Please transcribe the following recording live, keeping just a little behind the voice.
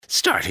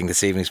Starting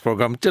this evening's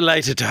programme,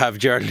 delighted to have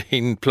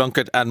Geraldine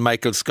Plunkett and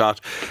Michael Scott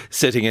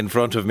sitting in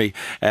front of me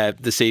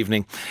this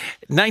evening.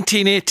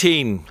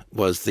 1918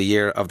 was the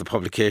year of the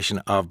publication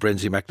of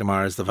Brinsley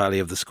McNamara's The Valley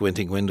of the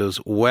Squinting Windows,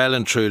 well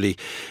and truly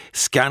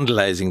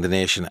scandalising the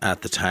nation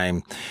at the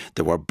time.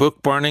 There were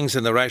book burnings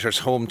in the writer's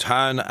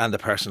hometown, and the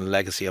personal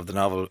legacy of the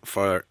novel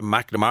for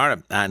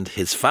McNamara and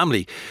his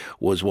family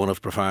was one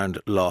of profound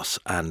loss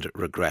and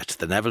regret.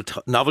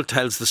 The novel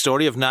tells the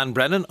story of Nan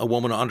Brennan, a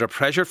woman under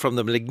pressure from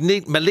the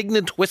malignant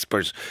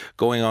whispers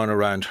going on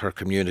around her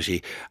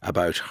community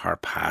about her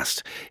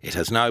past. It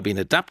has now been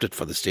adapted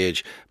for the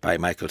stage by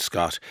Michael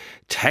Scott.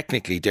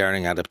 Technically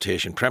daring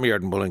adaptation,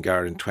 premiered in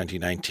Mullingar in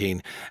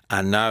 2019,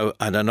 and now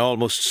an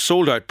almost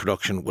sold out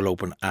production will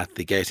open at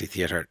the Gaiety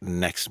Theatre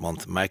next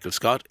month. Michael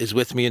Scott is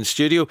with me in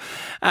studio,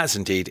 as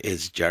indeed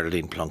is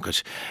Geraldine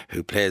Plunkett,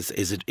 who plays,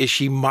 is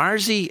she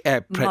Marcy?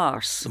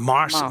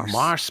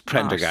 Mars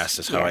Prendergast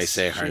is how I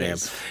say her name.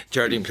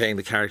 Geraldine playing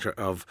the character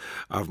of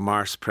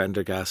Mars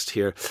Prendergast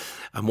here.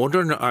 I'm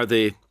wondering, are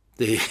the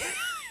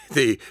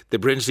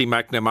Brinsley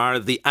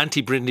McNamara, the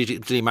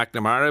anti-Brinsley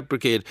McNamara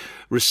brigade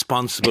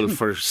responsible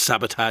for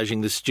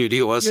sabotaging the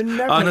studio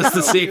on us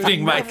this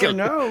evening, Michael?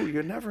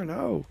 You never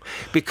know.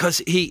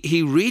 Because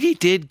he really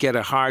did get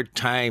a hard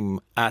time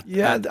at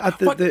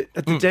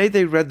the day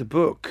they read the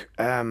book.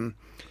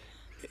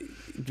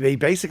 They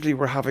basically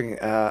were having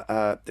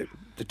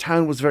the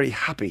town was very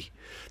happy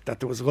that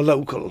there was a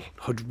local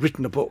who'd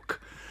written a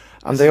book.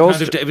 And they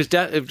also it was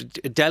Delvin.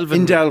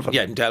 In Delvin.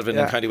 Yeah, in Delvin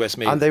in County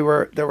Westmeath. And they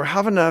were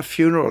having a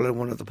funeral in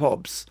one of the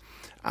pubs,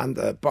 and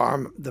the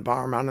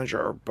bar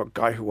manager,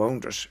 guy who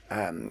owned it,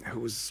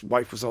 whose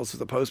wife was also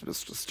the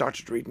postmistress,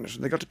 started reading it,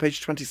 and they got to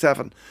page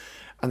 27,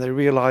 and they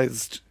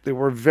realised they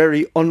were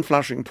very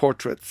unflattering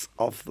portraits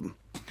of them.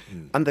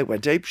 And they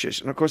went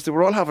apeshit. And of course they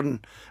were all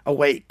having a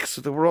wake,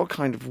 so they were all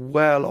kind of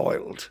well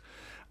oiled,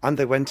 and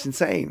they went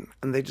insane,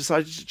 and they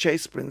decided to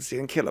chase Brinsley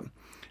and kill him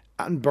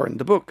and burn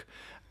the book.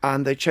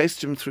 And they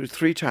chased him through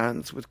 3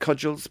 towns with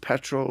cudgels,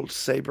 petrol,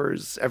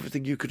 sabres,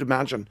 everything you could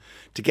imagine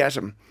to get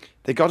him.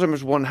 They got him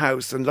at one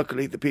house, and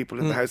luckily the people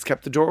in the house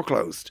kept the door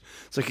closed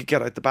so he could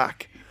get out the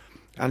back.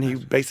 And he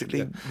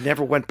basically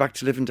never went back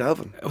to live in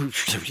Delvin.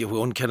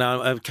 One can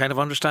kind of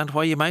understand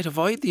why you might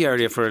avoid the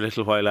area for a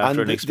little while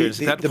after an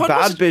experience like that. The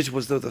bad bit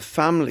was, though, the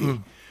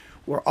family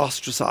were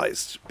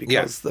ostracised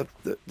because the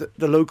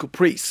local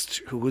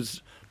priest, who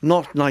was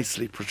not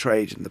nicely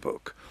portrayed in the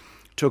book,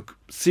 took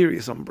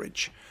serious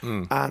umbrage.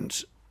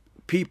 And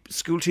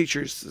school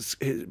teachers,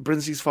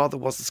 Brinsley's father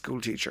was a school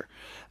teacher,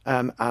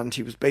 and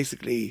he was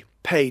basically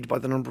paid by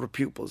the number of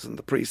pupils, and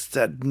the priest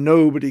said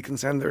nobody can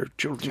send their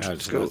children to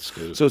the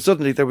school. So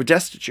suddenly they were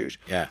destitute,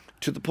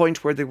 to the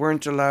point where they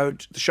weren't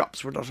allowed, the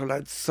shops were not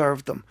allowed to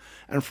serve them,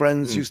 and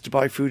friends used to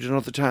buy food in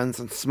other towns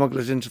and smuggle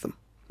it into them.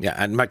 Yeah,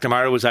 and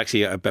McNamara was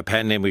actually a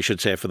pen name, we should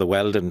say, for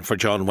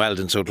John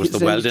Weldon, so it was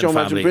the Weldon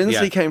family.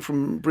 Brinsley came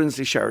from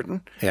Brinsley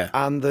Sheridan,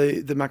 and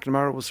the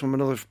McNamara was from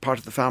another part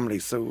of the family,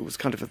 so it was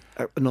kind of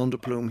an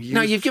underplume. Now,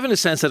 you've given a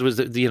sense that it was,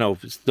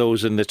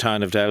 those in the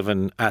town of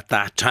Delvin at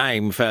that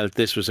time felt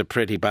this was a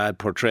pretty bad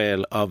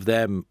portrayal of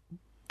them.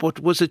 But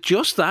was it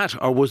just that,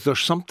 or was there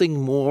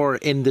something more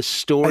in the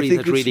story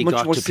that really got to people? I think it's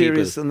much more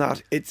serious than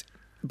that.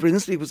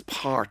 Brinsley was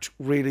part,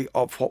 really,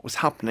 of what was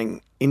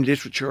happening in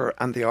literature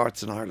and the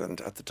arts in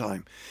Ireland at the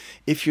time.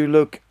 If you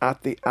look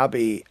at the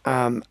Abbey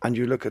and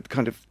you look at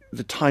kind of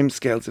the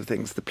timescales of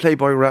things, the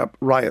Playboy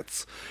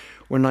riots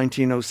were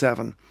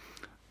 1907.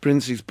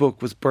 Brinsley's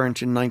book was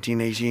burnt in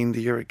 1918,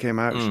 the year it came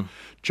out.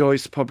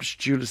 Joyce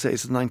published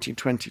Ulysses in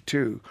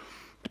 1922.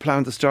 The Plough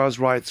and the Stars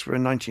riots were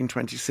in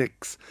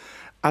 1926.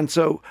 And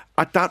so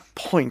at that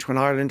point, when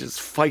Ireland is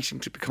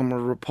fighting to become a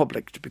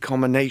republic, to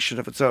become a nation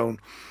of its own,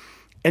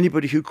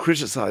 anybody who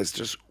criticised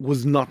it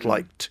was not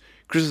liked.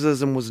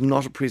 Criticism was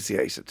not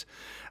appreciated.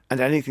 And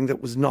anything that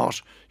was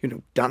not,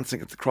 dancing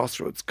at the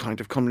crossroads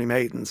kind of comely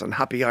maidens and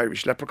happy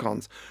Irish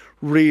leprechauns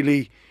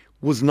really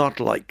was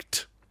not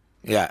liked.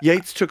 Yeah.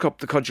 Yeats took up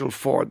the cudgel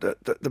for the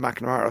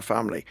McNamara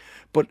family,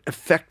 but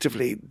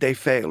effectively they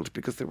failed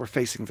because they were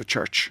facing the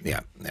church.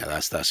 Yeah,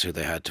 that's who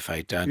they had to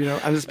fight down.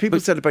 And as people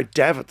said about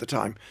Dev at the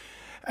time,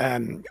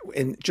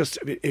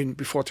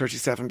 before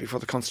 37, before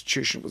the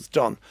Constitution was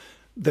done,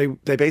 they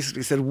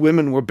basically said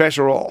women were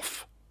better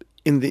off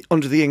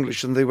under the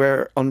English than they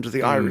were under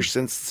the Irish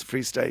since it's a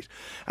free state,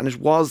 and it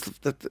was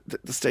that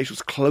the state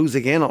was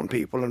closing in on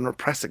people and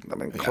repressing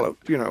them, and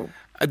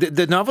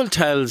The novel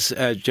tells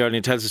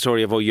the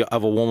story of a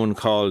woman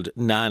called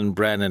Nan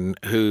Brennan,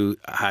 who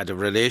had a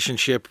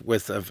relationship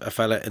with a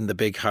fella in the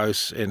big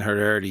house in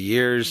her early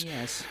years.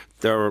 Yes.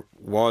 There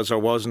was or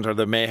wasn't, or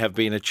there may have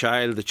been a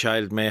child. The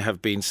child may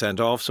have been sent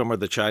off somewhere.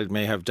 The child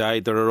may have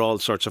died. There are all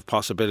sorts of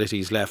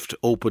possibilities left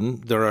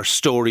open. There are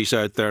stories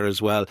out there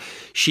as well.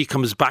 She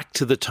comes back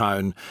to the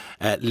town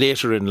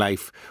later in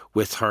life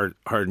with her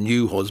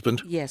new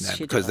husband. Yes,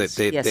 she because does.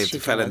 the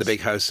fella in the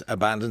big house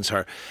abandons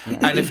her.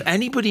 Yeah. And if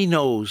anybody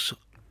knows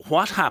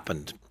what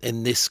happened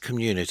in this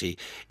community,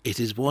 it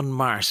is one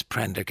Mars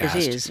Prendergast.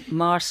 It is.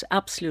 Mars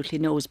absolutely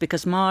knows,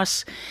 because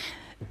Mars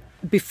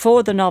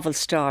before the novel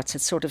starts,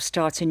 it sort of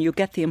starts, and you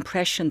get the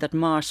impression that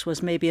Mars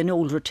was maybe an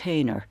old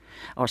retainer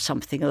or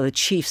something, or the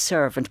chief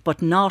servant,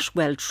 but not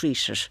well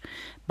treated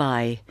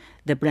by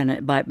the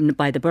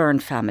by the Byrne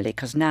family,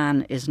 because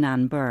Nan is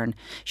Nan Byrne.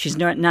 She's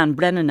Nan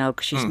Brennan now,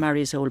 because she's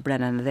Mary's old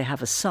Brennan, and they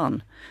have a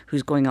son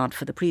who's going on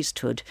for the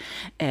priesthood.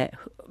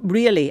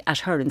 Really, at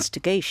her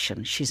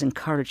instigation, she's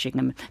encouraging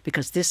him,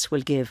 because this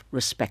will give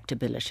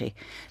respectability.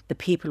 The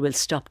people will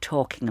stop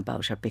talking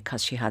about her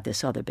because she had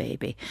this other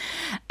baby.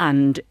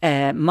 And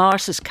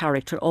Mars's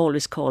character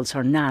always calls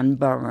her Nan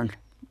Byrne,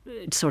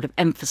 sort of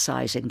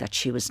emphasising that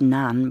she was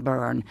Nan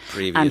Byrne.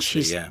 And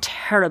she's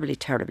terribly,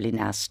 terribly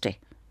nasty.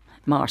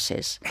 Mars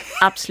is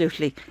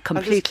absolutely,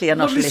 completely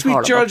and utterly sweet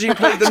horrible. Georgie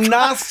played the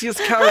nastiest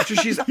character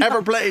she's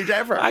ever played,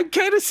 ever. I'm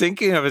kind of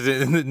thinking of it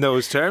in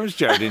those terms,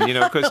 Geraldine,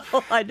 because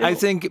I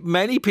think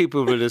many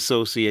people will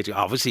associate you,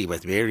 obviously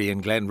with Mary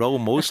and Glen Rowe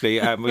mostly,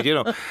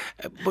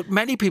 but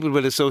many people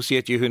will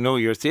associate you who know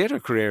your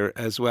theatre career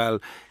as well,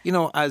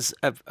 as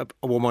a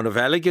woman of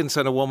elegance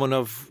and a woman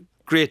of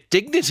great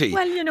dignity.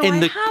 Well,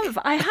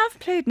 I have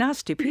played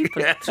nasty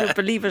people, so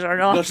believe it or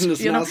not. Nothing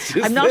as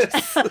nasty as I'm not.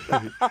 this.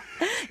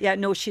 Yeah,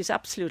 no, she's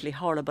absolutely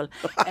horrible.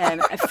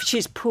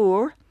 She's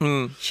poor.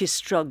 She's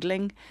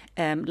struggling,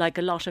 like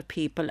a lot of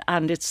people,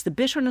 and it's the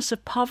bitterness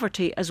of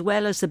poverty as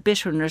well as the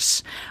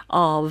bitterness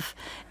of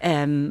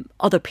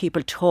other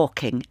people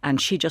talking,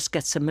 and she just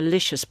gets a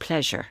malicious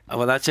pleasure.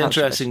 Well, that's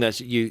interesting that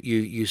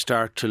you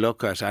start to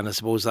look at, and I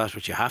suppose that's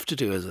what you have to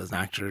do as an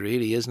actor,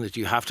 really, isn't it?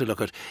 You have to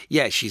look at,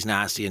 she's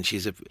nasty and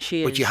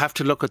but you have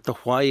to look at the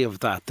why of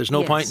that. There's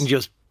no point in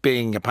just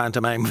being a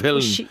pantomime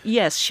villain.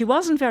 She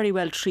wasn't very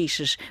well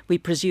treated, we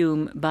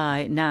presume,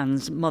 by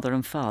Nan's mother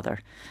and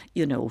father.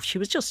 She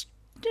was just,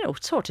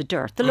 sort of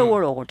dirt, the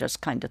lower orders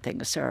kind of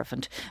thing, a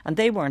servant. And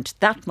they weren't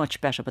that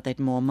much better, but they'd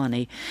more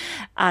money.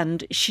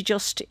 And she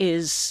just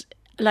is,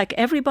 like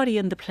everybody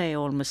in the play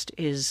almost,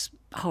 is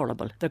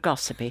horrible. They're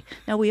gossipy.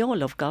 Now, we all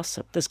love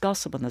gossip. There's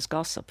gossip and there's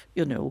gossip,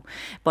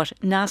 but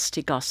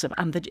nasty gossip.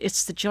 And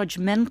it's the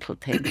judgmental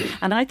thing.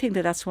 And I think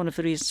that's one of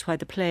the reasons why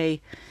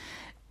the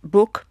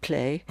book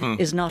play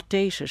is not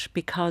dated,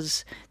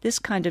 because this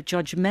kind of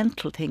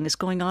judgmental thing is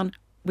going on.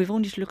 We've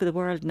only to look at the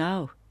world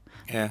now.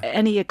 Yeah.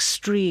 Any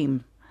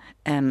extreme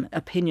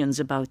opinions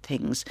about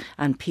things,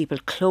 and people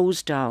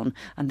close down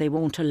and they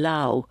won't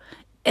allow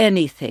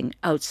anything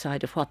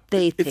outside of what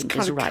they think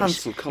is right.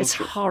 Cancel culture. It's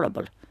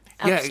horrible.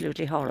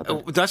 Absolutely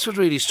horrible. That's what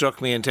really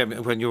struck me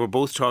when you were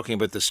both talking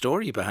about the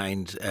story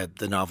behind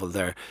the novel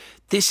there.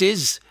 This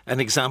is an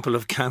example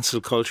of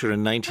cancel culture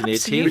in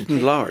 1918.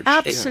 Written large.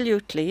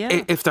 Absolutely,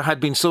 yeah. If there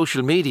had been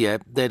social media,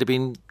 they'd have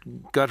been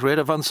got rid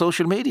of on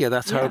social media.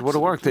 That's how it would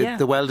have worked.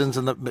 The Weldons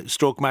and the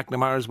Stroke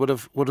McNamara's would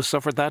have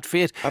suffered that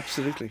fate.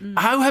 Absolutely.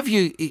 How have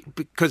you,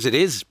 because it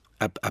is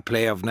a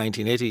play of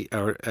 1980,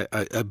 or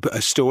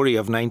a story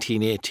of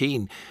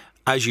 1918,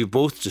 as you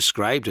both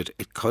described it,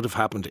 it could have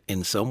happened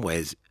in some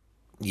ways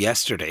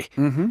yesterday.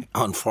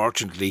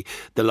 Unfortunately,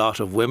 the lot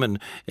of women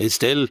is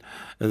still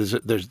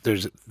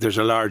there's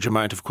a large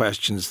amount of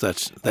questions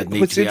that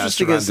need to be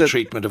asked around the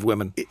treatment of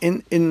women.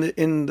 In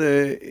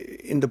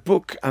the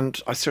book, and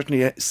I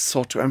certainly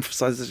sought to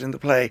emphasise it in the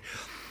play,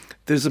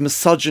 there's a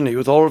misogyny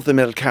with all of the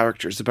male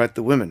characters about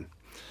the women.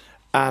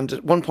 And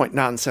at one point,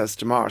 Nan says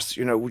to Mars,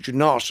 would you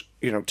not,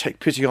 take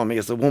pity on me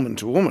as a woman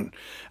to woman?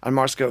 And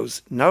Mars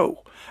goes,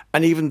 no.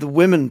 And even the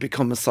women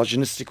become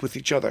misogynistic with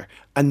each other,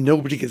 and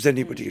nobody gives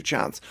anybody a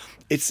chance.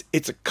 It's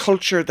a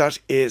culture that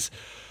is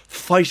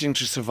fighting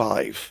to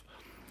survive,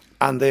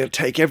 and they'll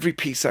take every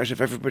piece out of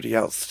everybody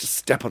else to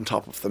step on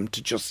top of them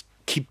to just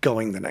keep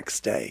going the next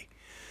day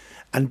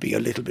and be a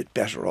little bit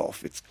better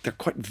off. They're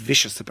quite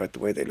vicious about the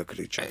way they look at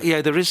each other.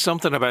 Yeah, there is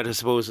something about, I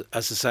suppose,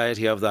 a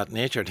society of that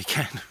nature. They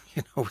can,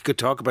 we could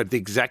talk about the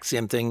exact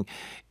same thing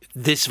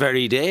this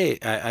very day.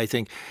 I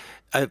think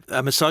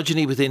a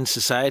misogyny within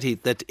society,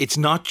 that it's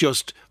not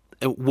just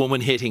a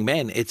woman hating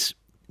men, it's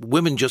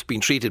women just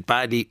being treated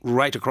badly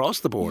right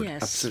across the board.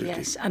 Yes, absolutely.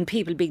 Yes, and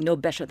people being no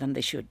better than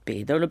they should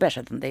be. They're no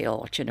better than they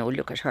ought,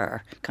 look at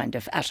her kind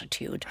of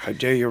attitude. How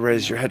dare you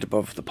raise your head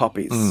above the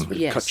poppies,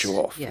 we'll cut you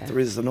off. Yeah. There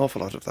is an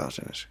awful lot of that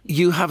in it.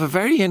 You have a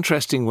very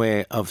interesting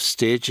way of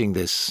staging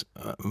this,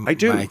 I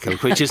do. Michael,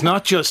 which is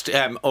not just,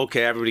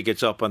 everybody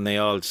gets up and they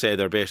all say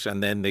their bit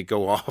and then they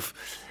go off.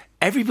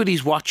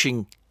 Everybody's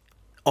watching.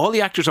 All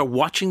the actors are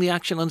watching the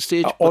action on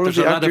stage, but there's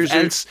a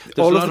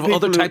lot of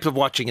other type of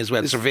watching as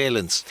well,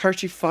 surveillance.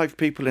 35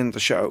 people in the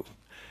show,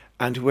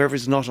 and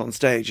whoever's not on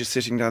stage is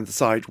sitting down the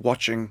side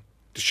watching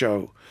the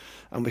show.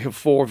 And we have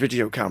 4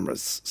 video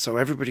cameras, so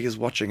everybody is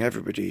watching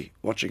everybody,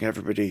 watching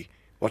everybody,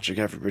 watching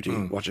everybody,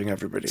 watching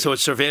everybody. So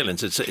it's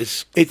surveillance. It's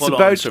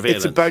about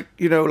surveillance.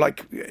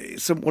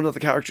 It's about one of the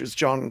characters,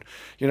 John.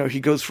 He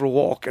goes for a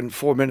walk, and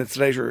 4 minutes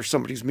later,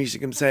 somebody's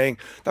meeting him saying,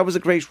 "That was a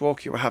great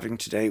walk you were having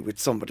today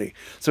with somebody."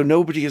 So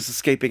nobody is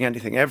escaping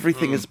anything.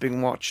 Everything is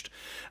being watched,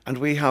 and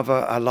we have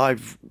a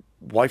live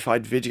Wi-Fi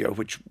video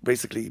which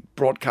basically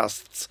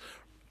broadcasts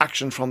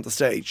action from the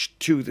stage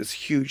to this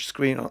huge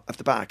screen at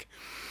the back,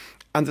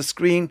 and the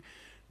screen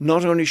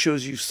not only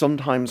shows you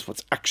sometimes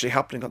what's actually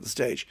happening on the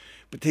stage,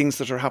 but things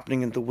that are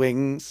happening in the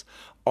wings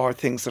or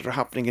things that are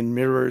happening in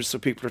mirrors. So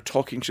people are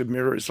talking to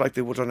mirrors like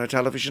they would on a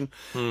television,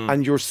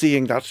 and you're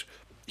seeing that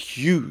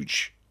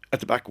huge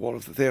at the back wall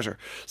of the theatre.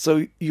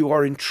 So you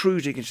are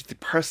intruding into the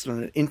personal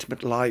and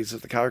intimate lives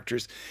of the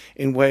characters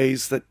in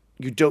ways that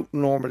you don't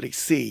normally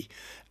see.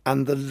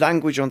 And the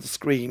language on the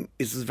screen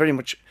is very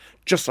much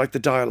just like the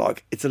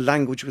dialogue. It's a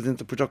language within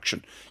the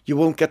production. You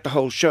won't get the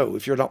whole show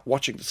if you're not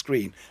watching the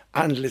screen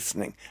and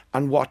listening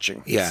and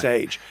watching the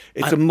stage.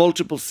 It's a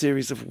multiple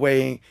series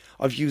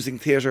of using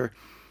theatre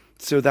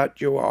so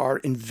that you are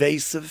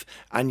invasive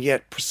and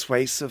yet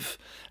persuasive,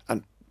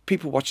 and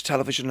people watch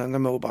television on their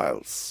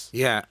mobiles.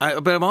 Yeah,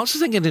 but I'm also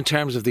thinking in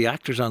terms of the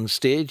actors on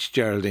stage,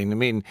 Geraldine. I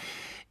mean,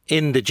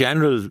 in the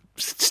general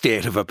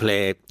state of a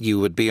play, you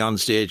would be on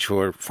stage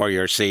for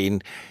your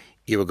scene.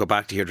 You would go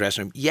back to your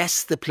dressing room.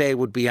 Yes, the play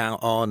would be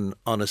on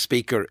a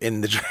speaker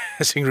in the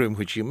dressing room,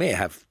 which you may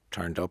have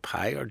turned up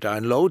high or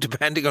down low,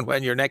 depending on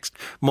when your next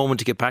moment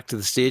to get back to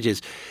the stage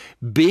is.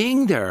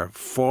 Being there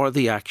for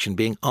the action,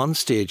 being on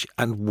stage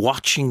and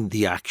watching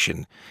the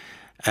action,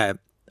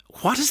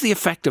 what is the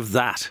effect of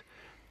that?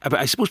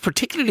 I suppose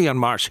particularly on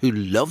Mars, who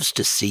loves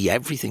to see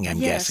everything, I'm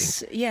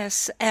guessing.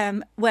 Yes.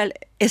 Well,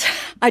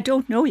 I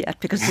don't know yet,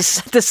 because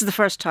this is the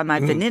first time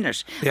I've been in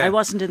it. Yeah. I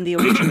wasn't in the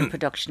original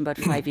production about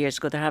 5 years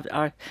ago.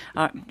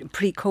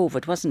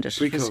 Pre-COVID, wasn't it?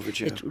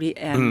 Pre-COVID,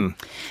 yeah.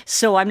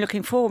 So I'm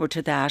looking forward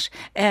to that.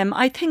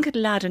 I think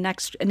it'll add an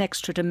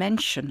extra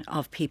dimension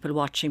of people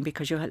watching,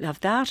 because you'll have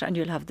that and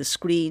you'll have the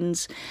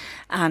screens.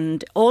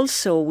 And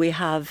also we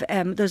have,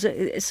 there's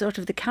a sort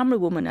of the camera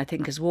woman, I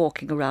think, is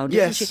walking around.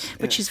 Yes. Isn't she?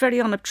 But she's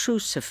very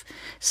unobtrusive.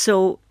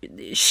 So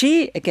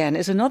she, again,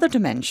 is another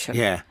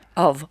dimension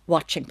of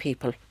watching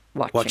people.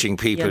 Watching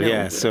people, you know?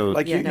 yeah. So,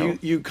 like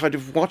you kind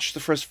of watch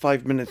the first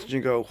 5 minutes and you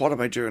go, what am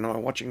I doing? Am I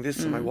watching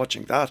this? Am I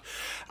watching that?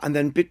 And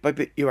then bit by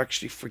bit you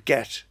actually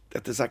forget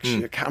that there's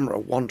actually a camera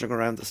wandering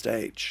around the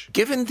stage.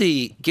 Given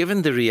the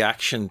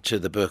reaction to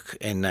the book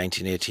in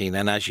 1918,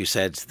 and as you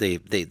said, the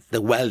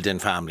Weldon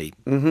family,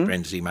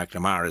 Brinsley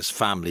McNamara's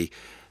family,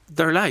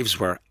 their lives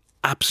were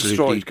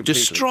absolutely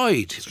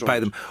destroyed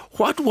by them.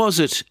 What was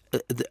it?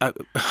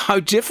 How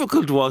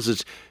difficult was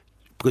it?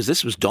 Because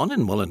this was done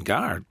in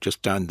Mullingar,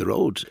 just down the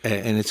road,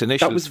 in its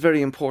initial... That was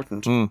very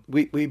important.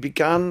 We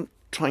began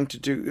trying to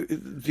do...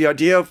 The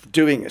idea of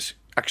doing it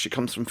actually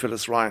comes from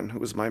Phyllis Ryan, who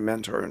was my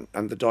mentor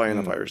and the Doyen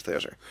of Irish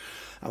Theatre.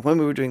 And when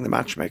we were doing The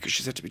Matchmaker,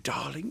 she said to me,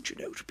 darling, do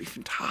you know, it would be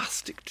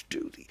fantastic to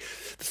do the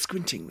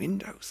squinting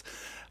windows.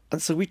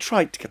 And so we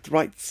tried to get the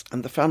rights,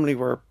 and the family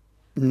were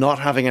not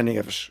having any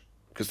of it,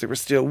 because they were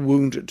still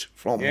wounded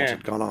from what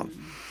had gone on.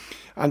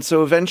 And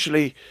so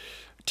eventually...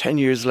 10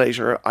 years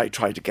later, I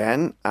tried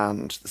again,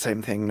 and the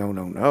same thing,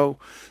 no.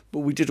 But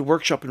we did a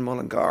workshop in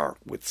Mullingar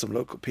with some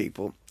local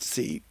people to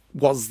see,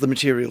 was the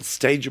material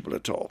stageable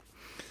at all?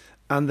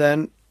 And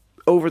then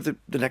over the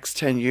next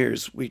 10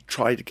 years, we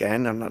tried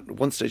again. And at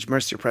one stage,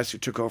 Mercier Press, who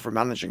took over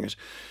managing it,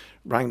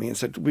 rang me and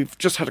said, we've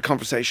just had a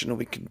conversation and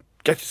we can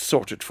get it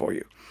sorted for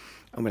you.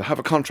 And we'll have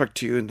a contract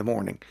to you in the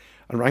morning.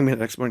 And rang me the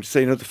next morning to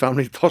say, the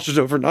family thought it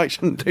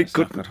overnight and they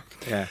couldn't.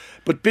 Yeah.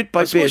 But bit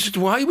by bit...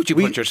 Why would you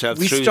put yourself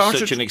through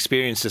such an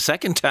experience the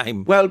second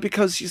time? Well,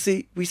 because, you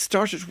see, we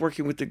started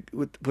working with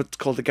what's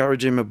called the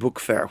Garadima Book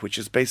Fair, which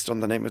is based on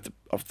the name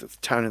of the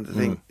town in the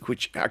thing,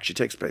 which actually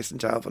takes place in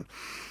Talvin.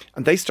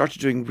 And they started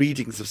doing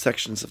readings of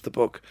sections of the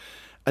book.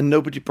 And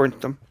nobody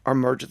burnt them or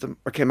murdered them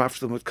or came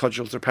after them with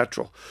cudgels or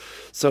petrol.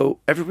 So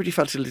everybody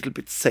felt a little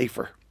bit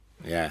safer.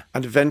 Yeah.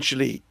 And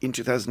eventually, in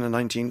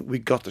 2019, we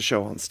got the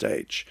show on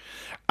stage.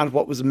 And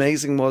what was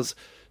amazing was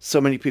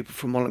so many people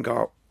from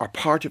Mullingar are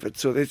part of it.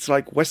 So it's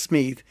like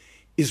Westmeath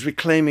is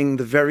reclaiming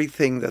the very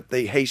thing that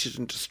they hated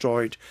and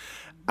destroyed.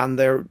 And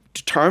they're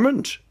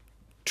determined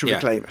to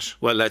reclaim it.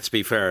 Well, let's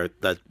be fair,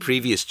 that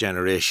previous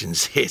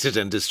generations hated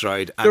and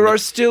destroyed. And there are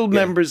still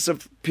members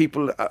of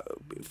people,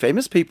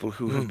 famous people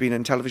who have been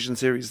in television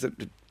series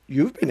that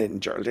you've been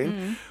in,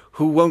 Geraldine,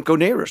 who won't go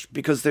near it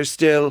because they're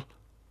still,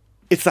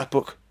 it's that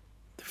book.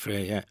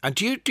 Yeah. And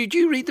did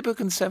you read the book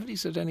in the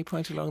 70s at any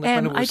point along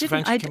that? I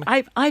didn't.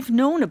 I've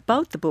known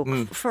about the book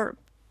for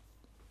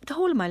the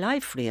whole of my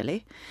life,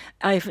 really.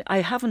 I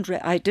haven't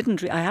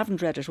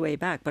read it way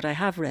back, but I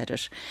have read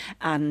it.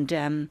 And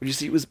you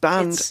see, it was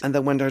banned and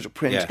then went out of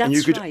print, and That's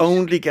you could right.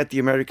 only get the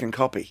American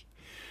copy.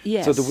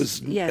 Yes. So there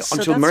was,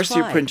 until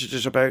Mercier printed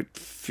it about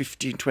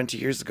 15, 20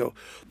 years ago,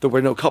 there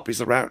were no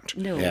copies around.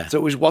 No. Yeah.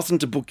 So it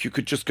wasn't a book you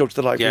could just go to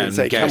the library and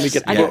say, can we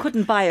get the and book? you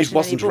couldn't buy it in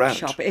any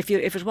bookshop if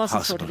it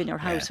wasn't sort of in your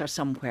house or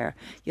somewhere.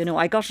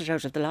 I got it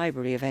out of the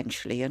library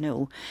eventually,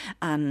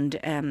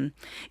 and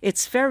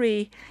it's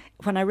very...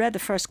 When I read the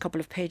first couple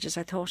of pages,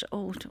 I thought,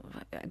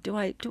 do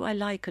I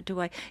like it?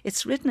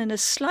 It's written in a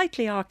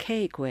slightly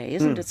archaic way,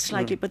 isn't it?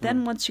 Slightly, but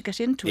then once you get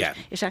into it,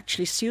 it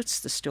actually suits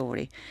the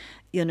story.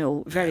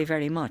 very,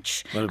 very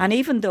much. And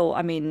even though,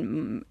 I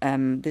mean,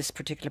 this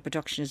particular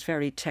production is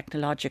very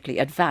technologically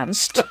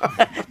advanced,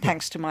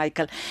 thanks to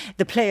Michael,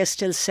 the play is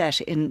still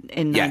set in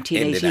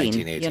 1918. In the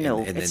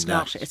 1918, it's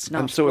not.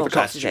 And so are the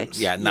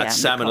costumes. Yeah, and that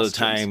seminal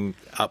time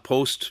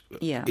post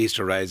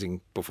Easter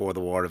Rising, before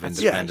the War of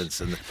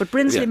Independence. But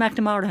Brinsley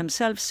McNamara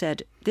himself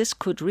said this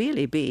could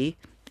really be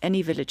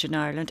any village in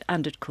Ireland,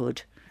 and it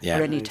could.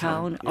 Or any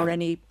town, or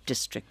any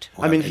district.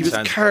 Well, I mean, he was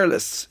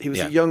careless. He was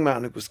a young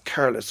man who was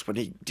careless when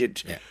he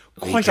did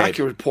quite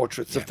accurate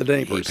portraits of the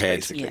neighbours,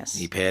 basically. Yes.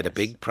 He paid a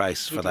big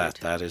price for that,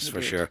 that is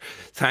for sure.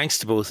 Thanks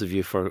to both of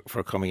you for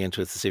coming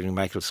into us this evening,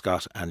 Michael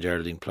Scott and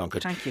Geraldine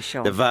Plunkett. Thank you,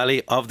 Sean. The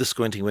Valley of the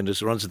Squinting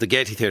Windows runs at the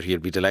Gaiety Theatre. You'll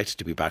be delighted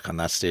to be back on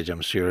that stage,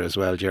 I'm sure, as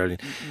well, Geraldine.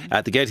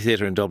 At the Gaiety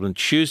Theatre in Dublin,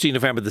 Tuesday,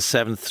 November the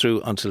 7th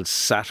through until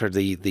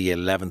Saturday the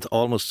 11th.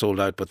 Almost sold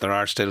out, but there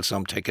are still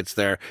some tickets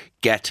there.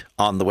 Get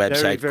on the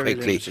website very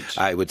quickly, limited.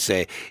 I would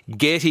say.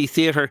 Gaiety.ie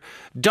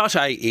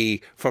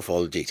for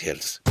full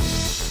details.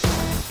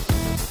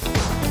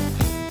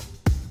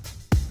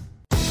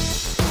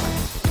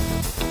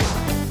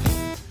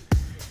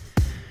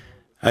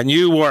 A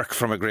new work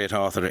from a great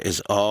author is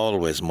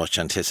always much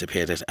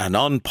anticipated. An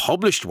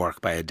unpublished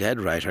work by a dead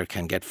writer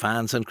can get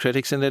fans and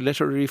critics in a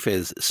literary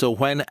fizz. So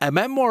when A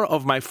Memoir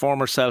of My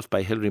Former Self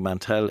by Hilary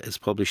Mantel is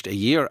published a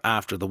year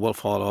after the Wolf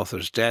Hall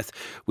author's death,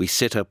 we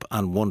sit up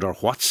and wonder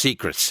what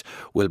secrets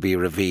will be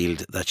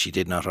revealed that she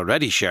did not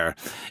already share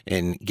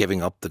in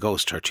Giving Up the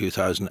Ghost, her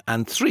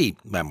 2003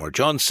 memoir.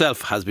 John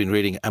Self has been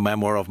reading A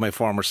Memoir of My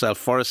Former Self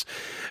for us.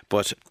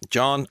 But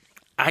John,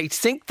 I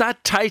think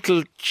that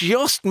title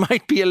just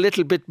might be a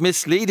little bit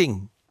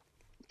misleading.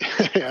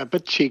 A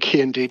bit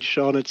cheeky indeed,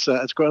 Sean. It's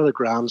rather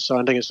grand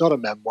sounding. It's not a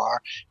memoir.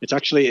 It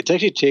actually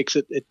takes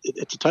it.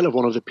 It's the title of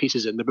one of the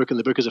pieces in the book, and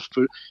the book is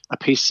a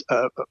piece,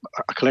 a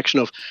collection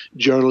of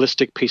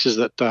journalistic pieces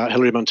that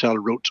Hilary Mantel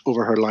wrote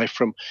over her life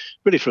from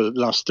really for the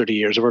last 30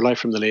 years of her life,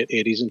 from the late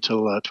 80s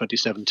until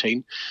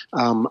 2017,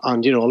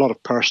 and a lot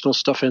of personal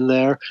stuff in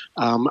there.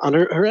 And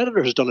her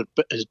editor has done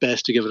his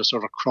best to give it a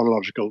sort of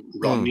chronological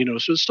run.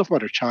 So stuff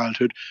about her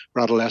childhood,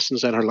 her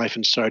adolescence, then her life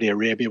in Saudi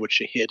Arabia, which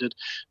she hated,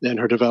 then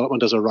her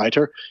development as a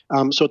writer.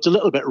 So it's a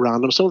little bit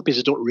random. Some of the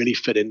pieces don't really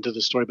fit into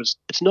the story, but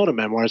it's not a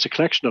memoir. It's a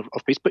collection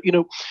of pieces. But,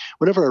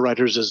 whenever a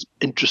writer is as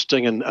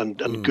interesting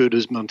and good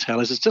as Mantel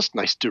is, it's just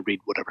nice to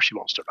read whatever she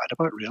wants to write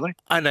about, really.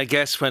 And I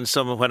guess when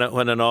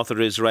an author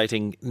is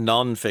writing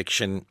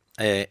non-fiction,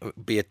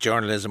 be it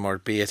journalism or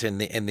be it in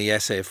the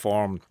essay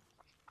form,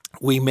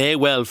 we may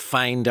well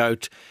find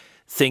out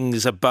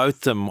things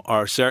about them,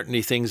 or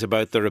certainly things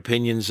about their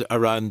opinions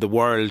around the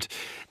world,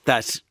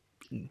 that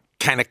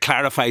kind of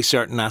clarify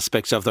certain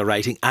aspects of their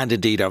writing and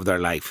indeed of their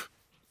life.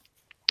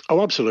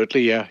 Oh,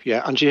 absolutely, yeah.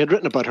 And she had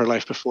written about her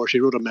life before. She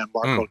wrote a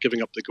memoir called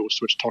Giving Up the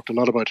Ghost, which talked a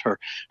lot about her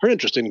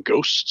interest in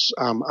ghosts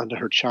and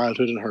her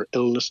childhood and her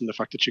illness and the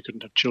fact that she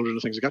couldn't have children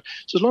and things like that.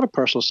 So there's a lot of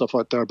personal stuff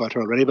out there about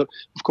her already. But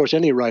of course,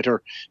 any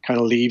writer kind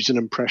of leaves an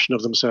impression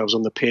of themselves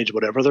on the page,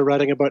 whatever they're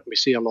writing about. We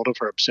see a lot of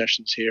her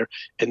obsessions here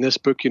in this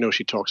book.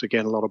 She talks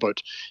again a lot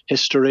about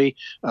history.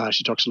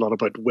 She talks a lot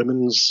about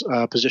women's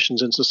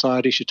positions in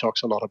society. She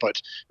talks a lot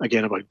about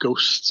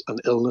ghosts and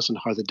illness and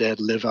how the dead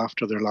live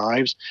after their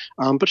lives.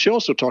 But she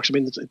also talks,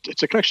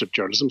 it's a collection of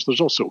journalism. So there's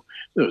also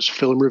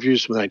film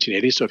reviews from the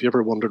 1980s. So if you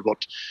ever wondered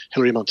what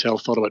Hilary Mantel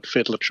thought about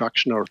Fatal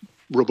Attraction or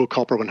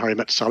RoboCop or When Harry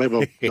Met Sally,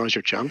 well, now's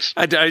your chance.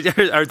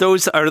 Are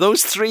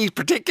those three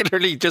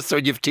particularly, just so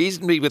you've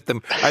teased me with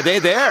them, are they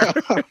there?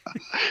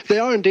 They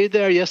are indeed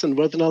there, yes. And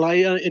with an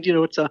ally, as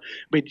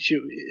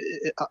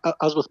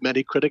with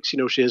many critics,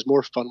 she has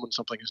more fun when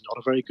something is not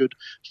a very good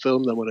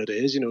film than when it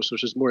is. So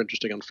she's more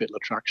interesting on Fatal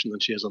Attraction than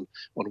she is on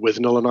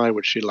Withnell and I,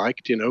 which she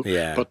liked.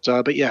 Yeah. But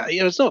yeah,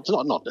 it's not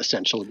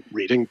essential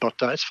reading, but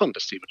it's fun to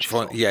see what she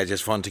thought. Yeah,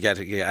 just fun to get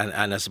it. Yeah,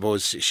 and I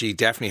suppose she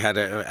definitely had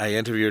I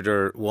interviewed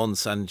her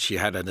once, and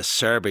she had an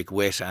acerbic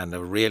wit and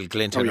a real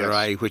glint in her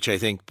eye, which I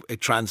think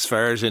it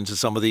transfers into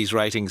some of these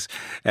writings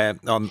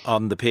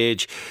on the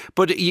page.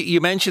 But you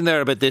mentioned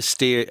there about this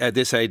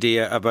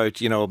idea about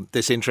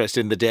this interest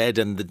in the dead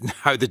and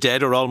how the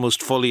dead are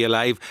almost fully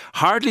alive.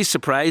 Hardly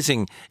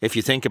surprising if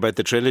you think about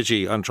the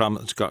trilogy on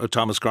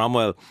Thomas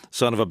Cromwell,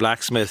 son of a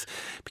blacksmith,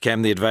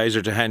 became the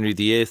advisor to Henry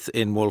VIII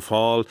in Wolf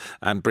Hall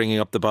and bringing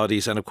up the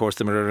bodies, and of course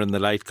The Mirror and the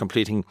Light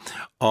completing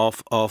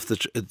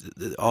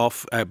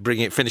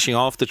finishing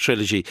off the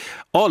trilogy.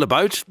 All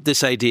about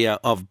this idea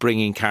of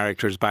bringing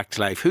characters back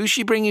to life. Who's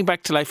she bringing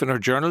back to life in her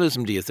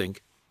journalism, do you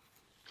think?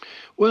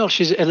 Well,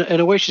 she's in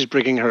a way she's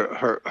bringing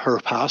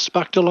her past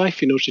back to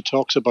life. She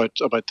talks about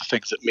the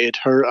things that made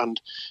her and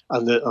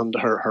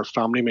her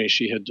family.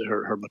 She had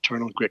her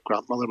maternal great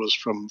grandmother was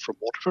from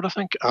Waterford, I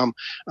think.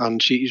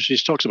 And she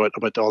talks about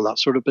all that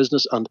sort of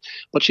business.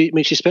 But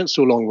she spent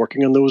so long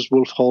working on those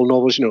Wolf Hall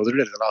novels. They're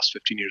really the last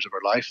 15 years of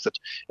her life that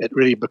it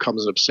really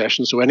becomes an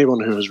obsession. So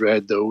anyone who has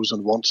read those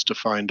and wants to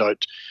find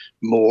out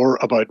more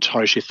about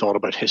how she thought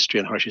about history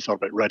and how she thought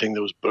about writing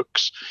those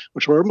books,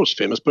 which were her most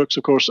famous books,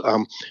 of course,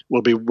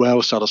 will be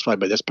well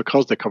satisfied by this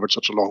because they covered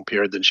such a long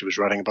period. Then she was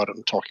writing about it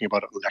and talking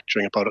about it and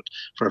lecturing about it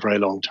for a very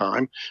long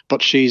time.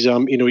 But she's,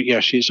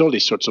 she's all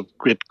these sorts of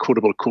great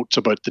quotable quotes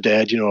about the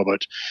dead.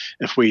 About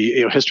if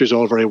we, history's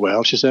all very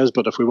well, she says,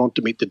 but if we want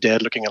to meet the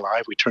dead looking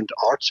alive, we turn to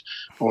art,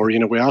 or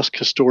we ask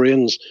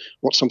historians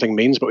what something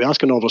means, but we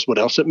ask a novelist what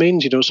else it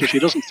means. So she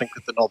doesn't think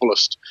that the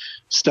novelist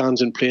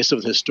stands in place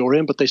of the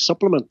historian, but they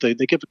supplement, they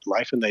give it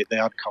life, and they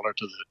add colour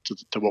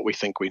to what we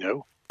think we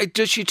know.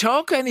 Does she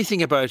talk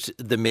anything about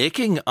the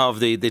making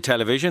of the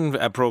television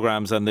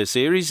programmes and the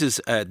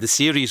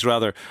series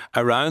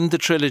around the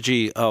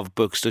trilogy of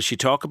books? Does she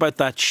talk about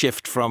that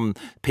shift from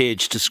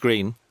page to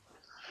screen?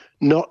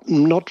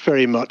 Not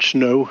very much.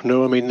 No.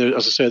 I mean,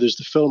 as I say, there's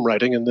the film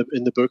writing in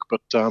the book,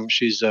 but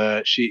she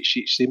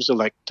seems to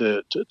like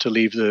to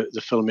leave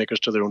the filmmakers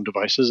to their own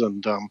devices,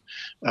 and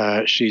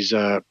she's.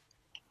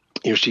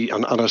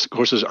 And of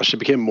course, as she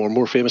became more and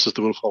more famous as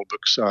the Wolf Hall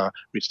books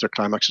reached their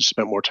climax, she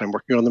spent more time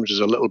working on them, which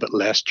is a little bit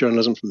less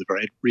journalism from the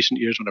very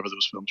recent years whenever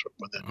those films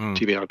when the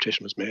TV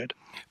adaptation was made.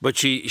 But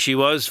she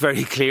was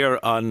very clear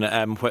on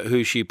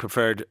who she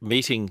preferred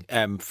meeting,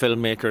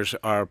 filmmakers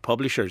or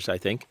publishers, I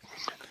think.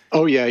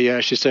 Oh,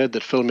 yeah. She said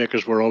that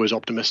filmmakers were always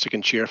optimistic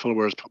and cheerful,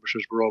 whereas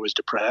publishers were always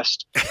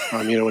depressed.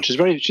 And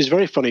she's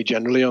very funny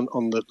generally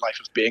on the life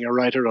of being a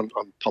writer on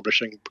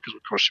publishing, because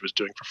of course she was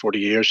doing for 40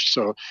 years.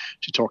 So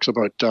she talks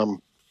about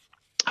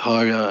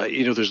how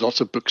there's lots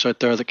of books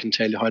out there that can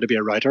tell you how to be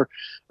a writer,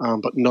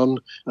 but none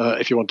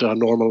if you want a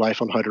normal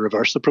life on how to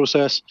reverse the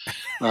process.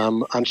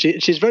 And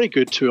she's very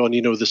good too on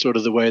the sort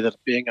of the way that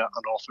being an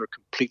author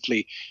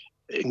completely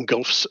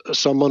engulfs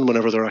someone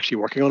whenever they're actually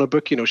working on a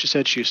book. She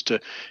said she used to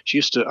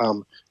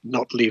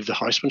not leave the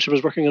house when she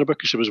was working on a book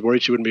because she was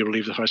worried she wouldn't be able to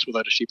leave the house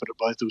without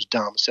those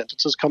damn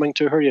sentences coming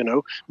to her,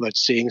 without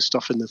seeing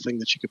stuff in the thing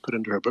that she could put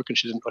into her book, and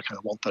she didn't kind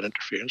of want that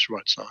interference from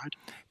outside.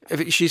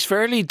 She's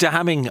fairly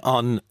damning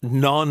on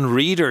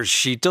non-readers.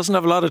 She doesn't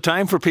have a lot of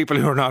time for people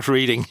who are not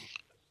reading.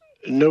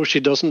 No, she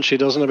doesn't.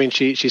 I mean,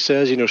 she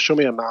says, show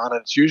me a man,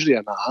 and it's usually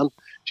a man,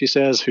 she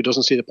says, who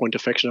doesn't see the point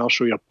of fiction. I'll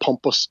show you a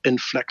pompous,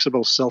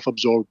 inflexible,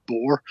 self-absorbed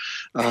bore.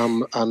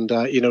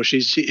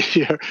 She's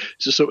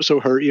so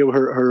her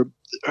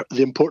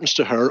the importance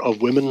to her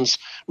of women's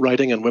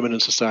writing and women in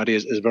society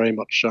is very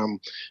much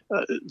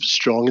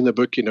strong in the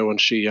book,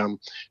 and she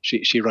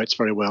writes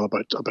very well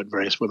about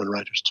various women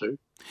writers too.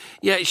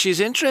 Yeah, she's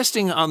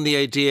interesting on the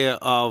idea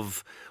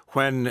of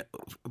when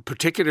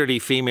particularly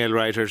female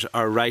writers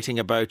are writing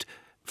about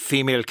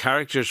female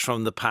characters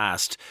from the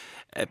past.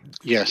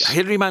 Yes.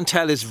 Hilary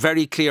Mantel is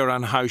very clear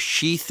on how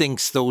she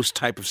thinks those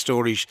type of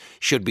stories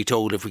should be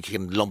told, if we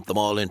can lump them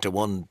all into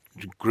one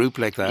group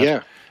like that.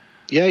 Yeah.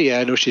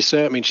 I know. She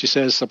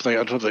says something.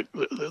 I don't have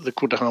the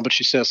quote to hand, but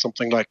she says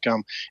something like,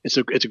 "It's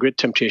a great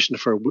temptation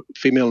for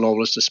female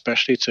novelists,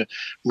 especially, to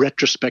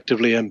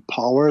retrospectively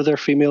empower their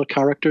female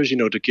characters.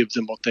 To give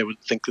them what they would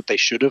think that they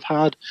should have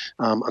had."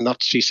 And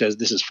that, she says,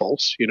 this is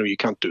false. You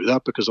can't do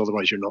that, because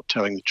otherwise you're not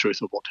telling the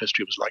truth of what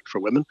history was like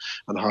for women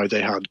and how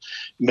they had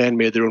men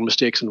made their own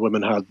mistakes and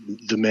women had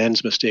the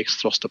men's mistakes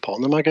thrust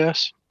upon them, I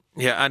guess.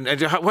 Yeah,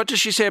 and what does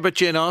she say about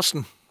Jane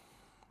Austen?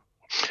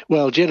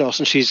 Well, Jane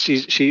Austen,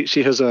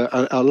 she has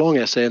a long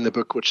essay in the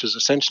book, which is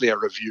essentially a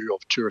review of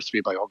 2 or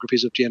 3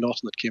 biographies of Jane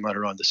Austen that came out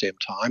around the same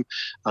time,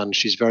 and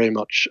she's very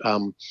much,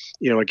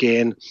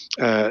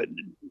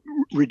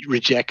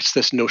 rejects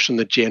this notion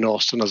that Jane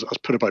Austen, as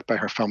put about by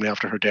her family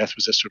after her death,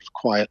 was this sort of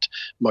quiet,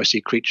 mousy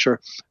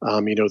creature.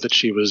 That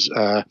she was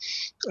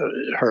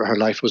her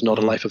life was not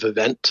a life of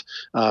event.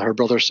 Her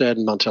brother said,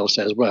 and Mantel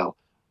says, well,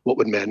 what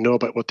would men know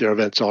about what their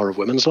events are of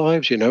women's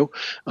lives?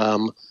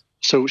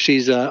 So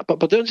she's, but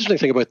the interesting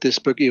thing about this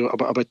book,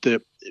 about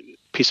the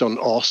piece on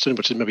Austen,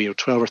 which is maybe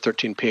 12 or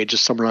 13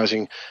 pages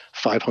summarising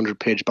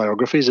 500-page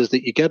biographies, is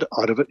that you get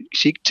out of it,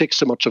 she takes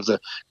so much of the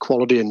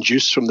quality and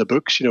juice from the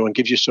books, and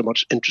gives you so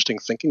much interesting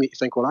thinking that you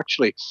think, well,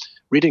 actually,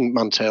 reading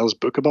Mantel's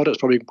book about it is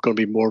probably going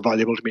to be more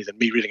valuable to me than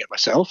me reading it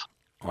myself.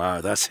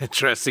 Wow, that's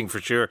interesting for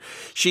sure.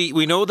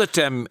 We know that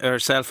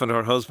herself and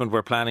her husband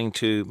were planning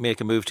to make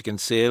a move to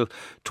Kinsale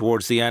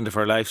towards the end of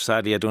her life.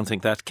 Sadly, I don't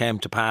think that came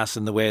to pass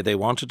in the way they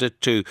wanted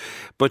it to.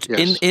 But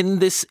yes.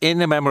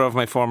 in A Memoir of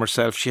My Former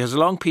Self, she has a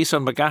long piece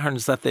on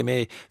McGahern's That They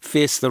May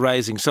Face the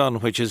Rising Sun,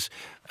 which is,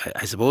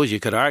 I suppose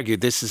you could argue,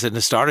 this is an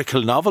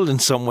historical novel in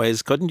some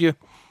ways, couldn't you?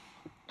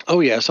 Oh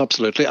yes,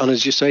 absolutely. And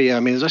as you say, I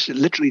mean, it's actually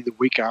literally the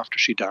week after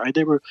she died.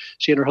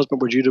 She and her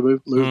husband were due to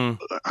move to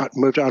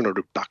Ireland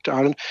or back to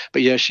Ireland.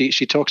 But yeah, she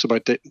talks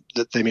about that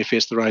they may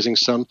face the rising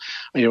sun.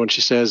 And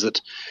she says that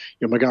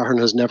McGahern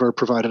has never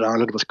provided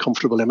Ireland with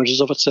comfortable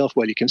images of itself.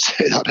 Well, you can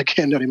say that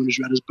again, anyone who's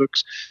read his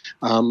books.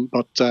 And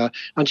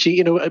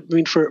she, I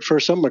mean, for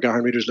some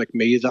McGahern readers like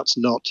me, that's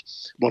not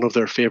one of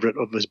their favourite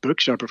of his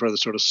books. I prefer the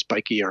sort of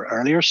spiky or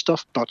earlier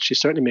stuff. But she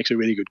certainly makes a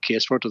really good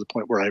case for it, to the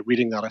point where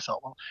reading that, I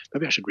thought, well,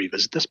 maybe I should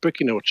revisit this this book,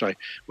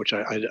 which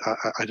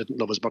I didn't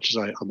love as much as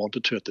I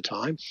wanted to at the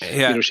time.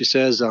 Yeah. She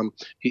says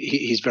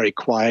he's very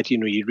quiet.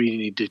 You really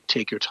need to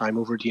take your time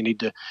over it. You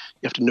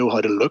have to know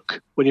how to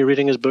look when you're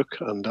reading his book,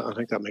 and I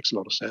think that makes a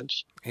lot of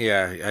sense.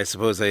 Yeah, I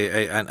suppose,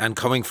 and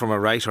coming from a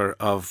writer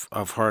of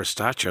her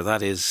stature,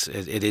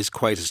 it is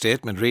quite a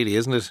statement, really,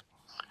 isn't it?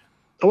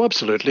 Oh,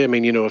 absolutely. I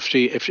mean, if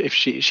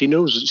she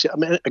knows,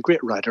 a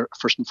great writer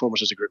first and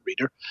foremost is a great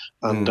reader,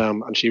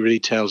 and she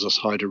really tells us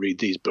how to read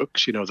these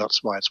books.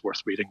 That's why it's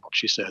worth reading what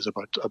she says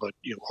about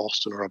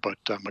Austen, or about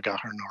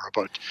McGahern, or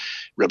about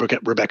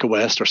Rebecca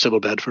West or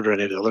Sybil Bedford, or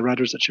any of the other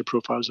writers that she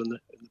profiles in the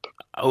book.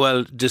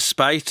 Well,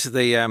 despite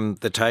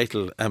the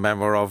title, A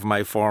Memoir of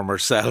My Former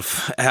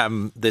Self,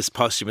 this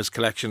posthumous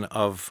collection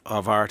of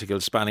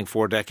articles spanning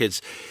 4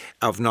 decades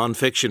of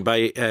non-fiction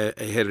by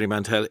Hilary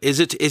Mantel,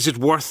 is it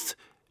worth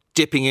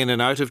dipping in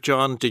and out of,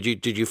 John? Did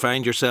you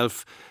find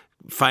yourself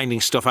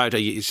finding stuff out?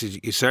 You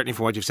certainly,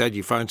 from what you've said,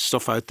 you found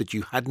stuff out that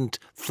you hadn't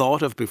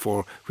thought of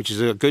before, which is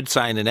a good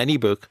sign in any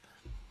book.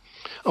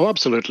 Oh,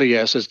 absolutely,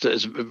 yes.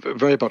 It's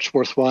very much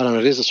worthwhile, and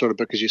it is a sort of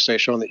book, as you say,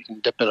 Sean, that you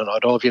can dip in and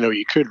out of.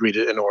 You could read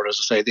it in order. As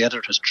I say, the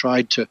editor has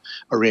tried to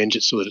arrange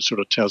it so that it sort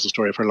of tells the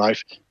story of her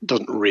life. It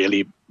doesn't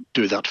really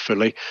do that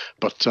fully,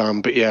 but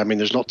yeah, I mean,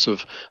 there's lots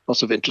of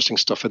interesting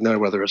stuff in there,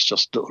 whether it's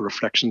just little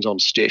reflections on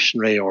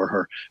stationery or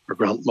her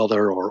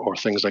grandmother or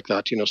things like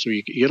that. So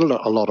you get a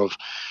lot of,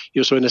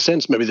 so in a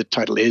sense, maybe the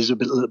title is a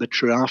little bit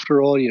true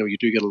after all. You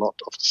do get a lot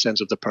of the sense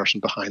of the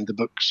person behind the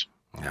books.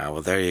 Yeah,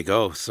 well, there you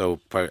go. So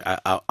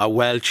a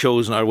well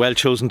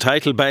chosen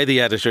title by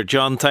the editor.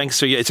 John, thanks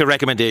for you. It's a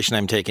recommendation.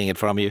 I'm taking it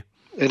from you.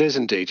 It is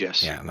indeed,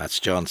 yes. Yeah, and that's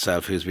John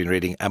Self, who's been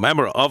reading A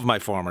Memoir of My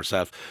Former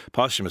Self,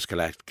 posthumous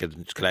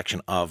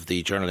collection of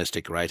the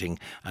journalistic writing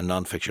and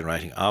non-fiction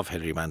writing of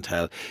Hilary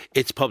Mantel.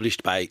 It's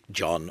published by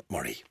John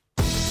Murray.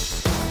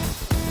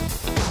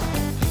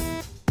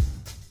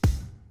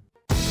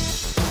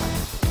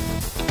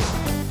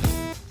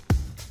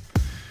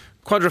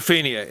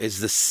 Quadrophenia is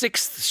the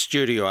 6th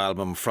studio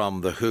album from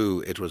The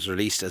Who. It was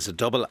released as a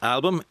double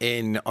album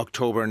in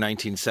October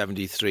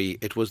 1973.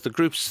 It was the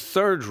group's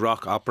 3rd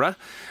rock opera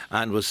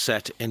and was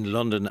set in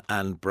London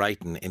and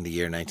Brighton in the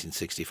year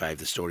 1965.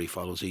 The story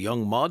follows a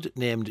young mod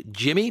named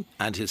Jimmy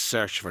and his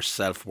search for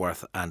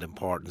self-worth and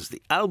importance.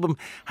 The album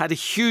had a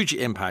huge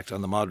impact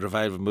on the mod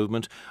revival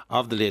movement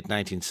of the late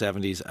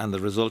 1970s, and the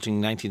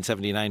resulting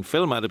 1979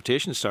 film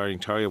adaptation starring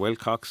Toria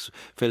Wilcox,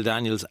 Phil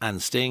Daniels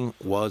and Sting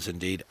was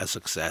indeed a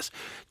success.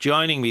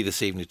 Joining me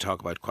this evening to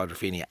talk about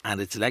Quadrophenia and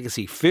its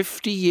legacy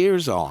 50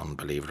 years on,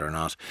 believe it or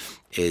not,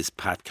 is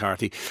Pat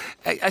Carty.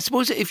 I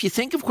suppose if you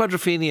think of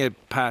Quadrophenia,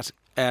 Pat,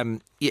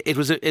 it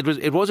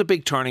was a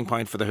big turning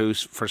point for the Who,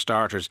 for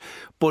starters,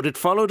 but it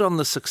followed on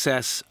the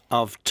success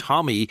of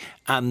Tommy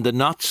and the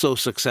not so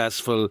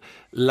successful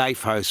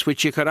Lifehouse,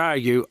 which you could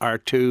argue are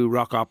 2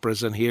 rock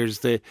operas, and here's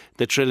the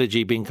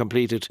trilogy being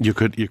completed. You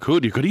could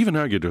even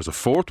argue there's a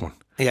 4th one.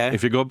 Yeah.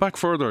 If you go back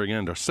further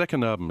again, their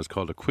 2nd album is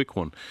called A Quick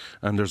One,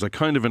 and there's a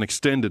kind of an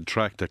extended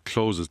track that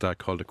closes that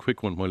called A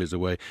Quick One While He's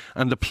Away.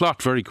 And the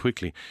plot, very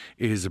quickly,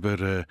 is about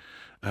a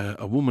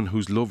woman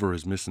whose lover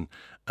is missing,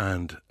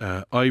 and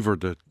Ivor,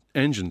 the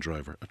engine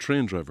driver, a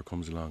train driver,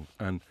 comes along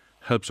and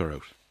helps her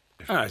out.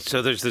 All right,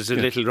 so there's a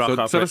little rock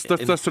opera. So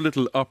that's a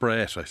little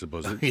operette, I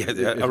suppose. Yeah,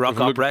 a rock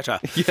operetta.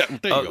 Yeah,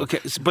 there you go. Okay,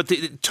 but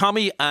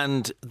Tommy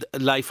and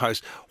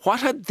Lifehouse,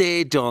 what had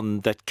they done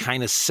that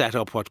kind of set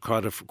up what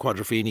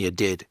Quadrophenia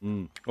did?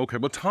 Okay,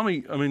 well,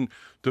 Tommy, I mean,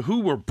 the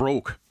Who were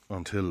broke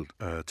until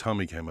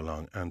Tommy came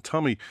along, and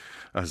Tommy,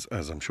 as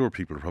I'm sure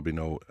people probably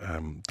know,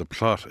 the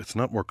plot, it's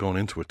not worth going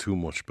into it too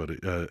much, but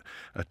a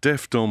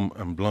deaf, dumb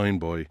and blind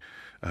boy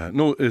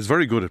is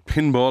very good at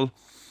pinball,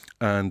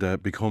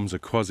 and becomes a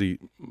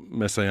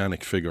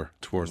quasi-messianic figure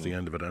towards the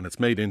end of it. And it's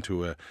made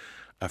into a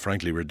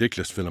frankly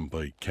ridiculous film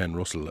by Ken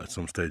Russell at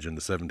some stage in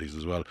the 70s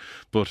as well.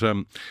 But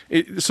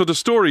so the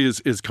story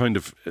is kind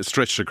of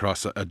stretched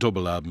across a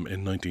double album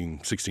in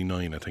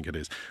 1969, I think it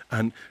is.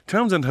 And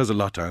Townsend has a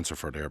lot to answer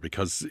for there,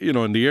 because,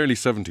 in the early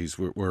 70s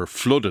we're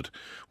flooded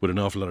with an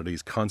awful lot of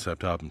these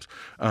concept albums.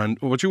 And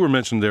what you were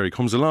mentioning there, he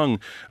comes along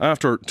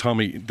after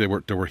Tommy. They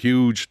were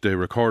huge. They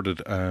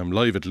recorded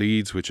Live at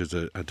Leeds, which is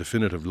a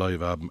definitive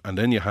live album. And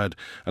then you had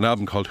an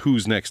album called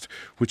Who's Next,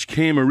 which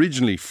came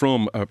originally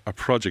from a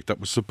project that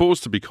was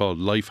supposed to be called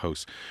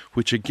Lifehouse,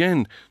 which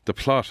again, the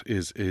plot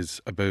is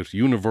about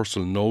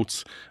universal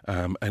notes,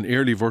 an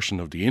early version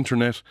of the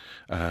internet,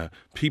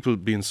 people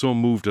being so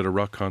moved at a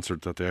rock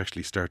concert that they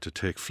actually start to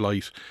take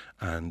flight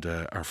and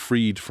are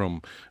freed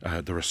from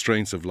the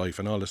restraints of life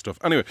and all this stuff.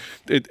 Anyway,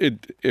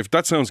 if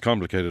that sounds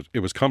complicated, it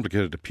was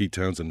complicated to Pete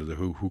Townsend of The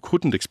Who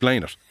couldn't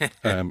explain it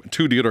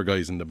to the other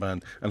guys in the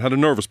band, and had a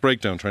nervous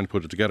breakdown trying to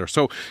put it together.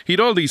 So he'd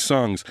all these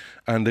songs,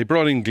 and they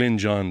brought in Glyn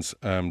Johns,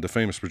 the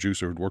famous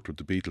producer who'd worked with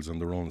the Beatles and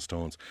the Rolling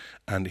Stones,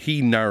 and he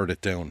narrowed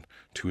it down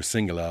to a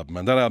single album,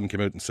 and that album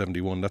came out in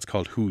 71. That's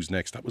called Who's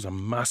Next. That was a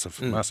massive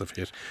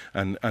hit,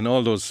 and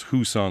all those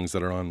Who songs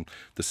that are on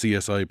the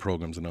CSI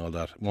programs and all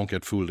that, Won't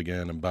Get Fooled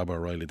Again and Baba Boy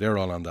Riley, they're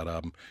all on that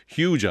album.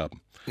 Huge album.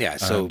 Yeah,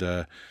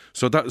 so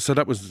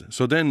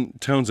so then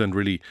Townsend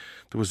really,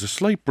 there was a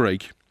slight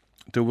break.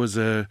 There was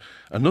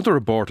another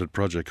aborted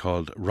project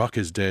called Rock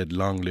is Dead,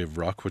 Long Live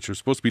Rock, which was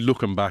supposed to be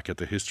looking back at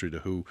the history of The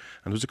Who.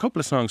 And there was a couple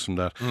of songs from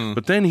that.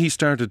 But then he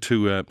started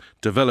to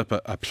develop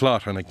a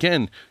plot. And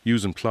again,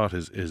 using plot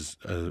is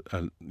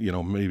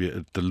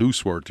maybe the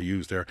loose word to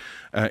use there,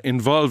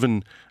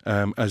 involving,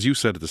 as you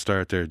said at the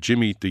start there,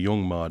 Jimmy, the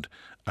young mod,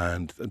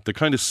 and the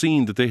kind of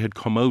scene that they had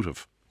come out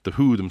of, The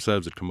Who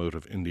themselves had come out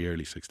of in the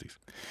early 60s.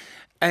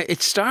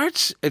 It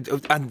starts,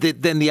 and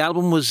then the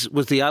album was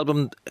the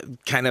album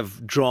kind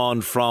of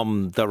drawn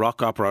from the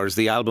rock opera, or is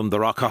the album the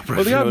rock opera?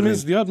 Well, the album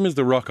is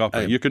the rock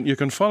opera. You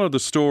can follow the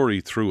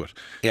story through it.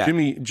 Yeah.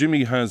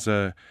 Jimmy has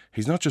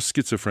he's not just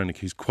schizophrenic;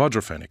 he's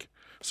quadrophenic.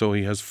 So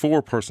he has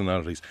 4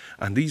 personalities,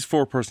 and these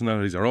 4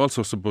 personalities are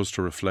also supposed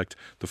to reflect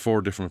the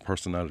 4 different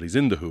personalities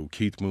in The Who: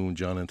 Keith Moon,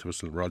 John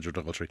Entwistle, Roger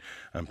Daltrey,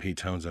 and Pete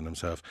Townsend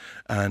himself.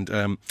 And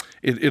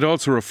it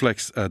also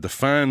reflects the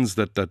fans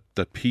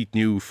that Pete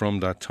knew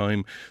from that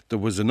time. There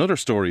was another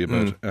story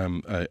about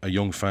a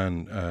young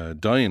fan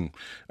dying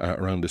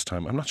around this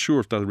time. I'm not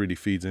sure if that really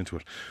feeds into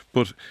it,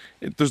 but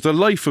there's the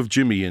life of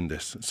Jimmy in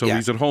this. So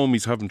he's at home,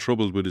 he's having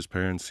trouble with his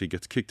parents, he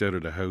gets kicked out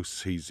of the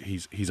house,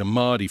 he's a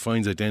mod, he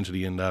finds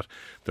identity in that.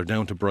 They're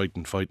down to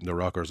Brighton fighting the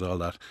Rockers, all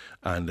that,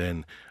 and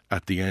then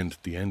at the end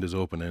is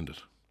open-ended.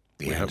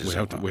 We have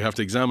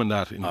to examine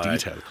that in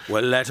detail. Right.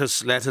 Well, let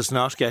us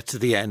not get to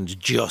the end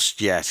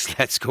just yet.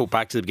 Let's go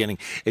back to the beginning.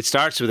 It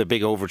starts with a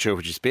big overture,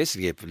 which is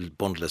basically a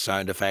bundle of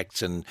sound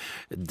effects, and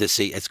the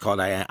sea. It's called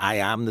 "I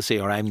Am the Sea"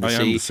 or "I'm the Sea."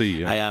 I Am the Sea.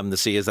 Yeah. "I Am the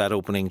Sea" is that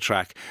opening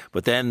track,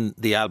 but then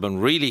the album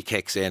really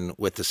kicks in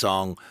with the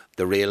song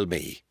 "The Real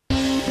Me."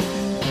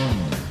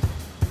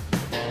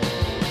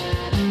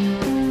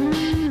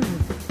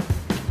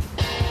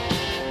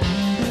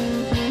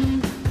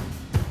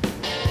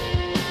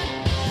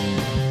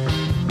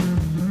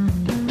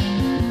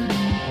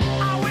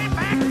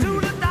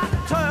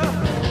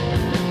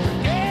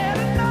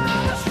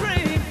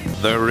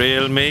 The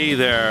Real Me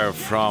there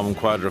from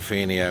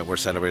Quadrophenia. We're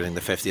celebrating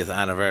the 50th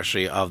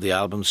anniversary of the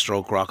album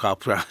Stroke Rock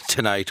Opera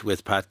tonight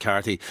with Pat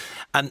Carty.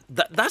 And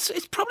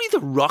it's probably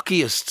the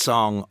rockiest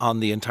song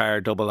on the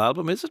entire double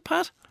album, is it,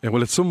 Pat? Yeah,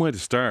 well, it's some way to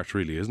start,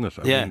 really, isn't it?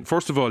 I Yeah. mean,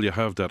 first of all, you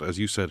have that, as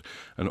you said,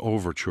 an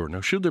overture.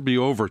 Now, should there be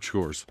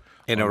overtures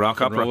in a on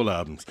rock and opera roll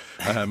albums?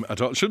 At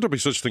all? Should there be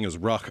such a thing as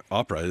rock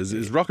opera?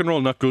 Is rock and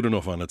roll not good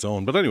enough on its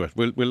own? But anyway,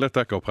 we'll let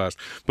that go past.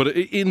 But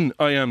in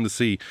I Am the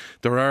Sea,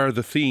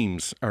 the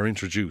themes are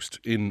introduced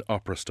in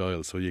opera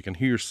style, so you can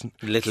hear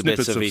little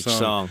bits of each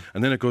song.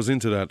 And then it goes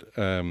into that,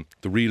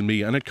 The Real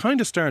Me. And it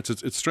kind of starts,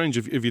 it's strange,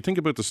 if you think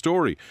about the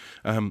story,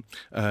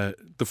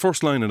 the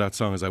first line of that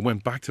song is, "I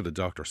went back to the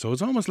doctor." So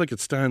it's almost like it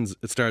starts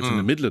in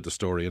the middle of the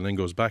story and then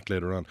goes back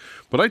later on.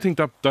 But I think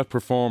that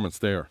performance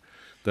there,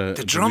 the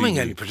drumming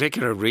really, in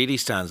particular really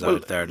stands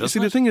out there,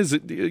 doesn't the it? thing is,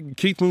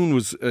 Keith Moon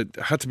was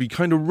had to be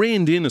kind of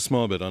reined in a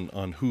small bit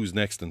on who's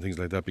next and things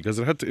like that, because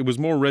it was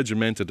more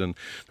regimented, and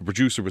the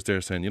producer was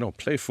there saying,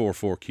 play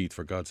 4/4, Keith,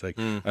 for God's sake.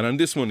 And on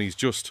this one, he's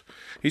just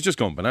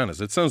going bananas.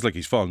 It sounds like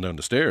he's falling down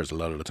the stairs a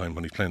lot of the time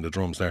when he's playing the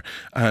drums there.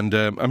 And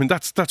I mean,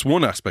 that's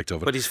one aspect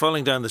of it. But he's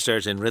falling down the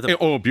stairs in rhythm.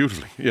 Oh,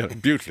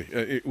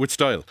 beautifully, with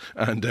style.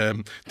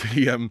 And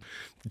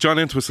John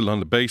Entwistle on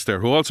the bass there,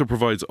 who also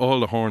provides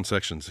all the horn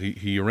sections.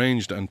 He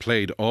arranged and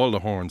played all the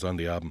horns on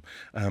the album.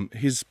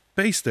 His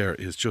bass there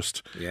is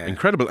just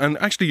incredible, and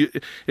actually,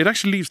 it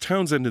actually leaves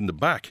Townsend in the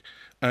back.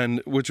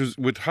 And which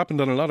happened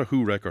on a lot of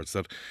Who records,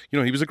 that he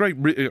was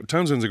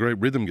Townsend's a great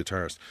rhythm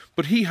guitarist,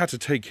 but he had to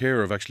take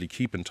care of actually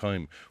keeping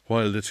time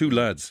while the two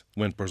lads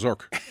went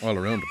berserk all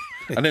around him.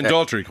 And then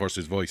Daltrey, of course,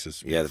 his voice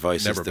is the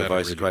voice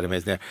really. is quite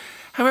amazing there.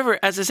 However,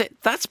 as I say,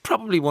 that's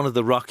probably one of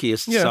the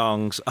rockiest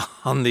songs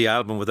on the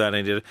album, without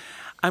any doubt.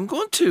 I'm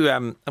going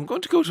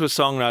to go to a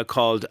song now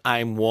called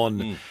 "I'm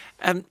One."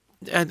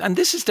 And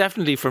this is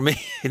definitely, for me,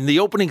 in the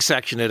opening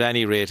section at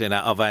any rate,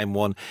 of I'm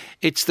One,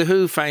 it's the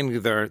Who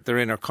finding their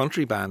inner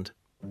country band.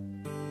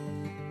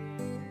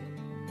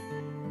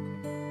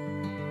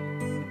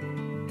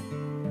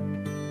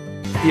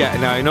 Yeah,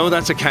 now I know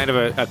that's a kind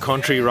of a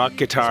country rock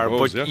guitar,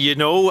 but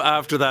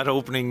after that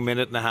opening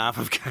minute and a half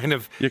of kind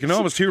of... You can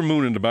almost hear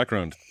Moon in the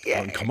background.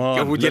 Yeah. Oh, come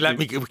on. Would you let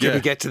me... Can we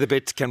get to the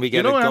bit? Can we get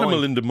it going?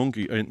 Animal in the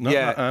Monkey...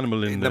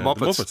 Animal in the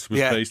Muppets was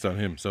based on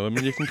him. So, I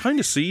mean, you can kind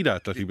of see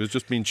that he was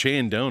just being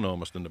chained down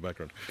almost in the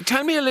background.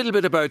 Tell me a little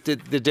bit about the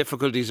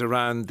difficulties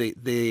around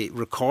the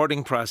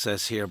recording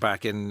process here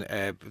back in...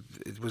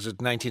 was it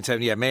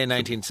 1970? Yeah, May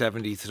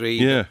 1973.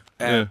 Yeah.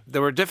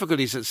 There were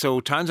difficulties,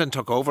 so Townsend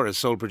took over as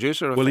sole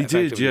producer. Well, he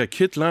did, yeah.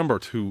 Kit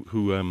Lambert,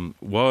 who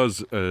was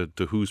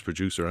the Who's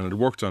producer and had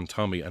worked on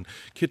Tommy, and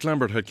Kit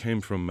Lambert had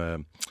came from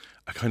a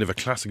kind of a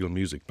classical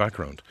music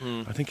background.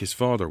 I think his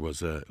father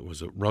was a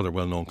rather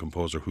well-known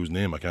composer whose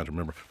name I can't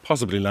remember,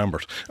 possibly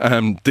Lambert.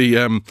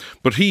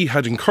 But he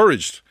had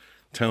encouraged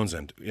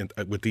Townsend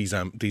with these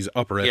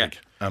operatic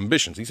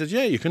ambitions. He said,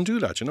 "Yeah, you can do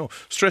that.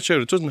 Stretch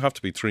out. It doesn't have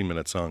to be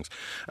 3-minute songs."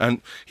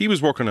 And he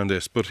was working on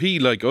this, but he,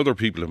 like other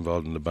people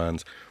involved in the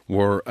bands,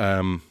 were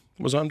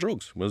was on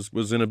drugs,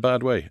 was in a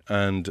bad way.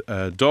 And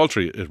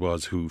Daltrey it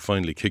was who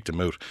finally kicked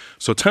him out.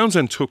 So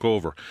Townsend took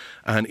over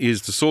and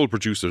is the sole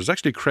producer. There's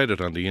actually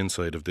credit on the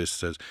inside of this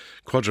says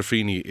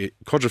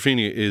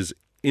Quadrophenia is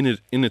in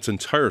its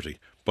entirety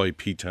by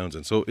Pete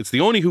Townsend. So it's the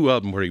only Who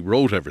album where he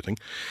wrote everything.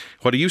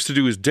 What he used to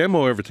do is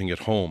demo everything at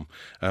home.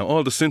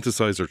 All the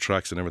synthesizer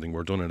tracks and everything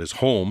were done at his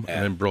home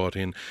and then brought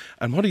in.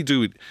 And what he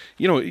do,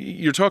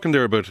 you're talking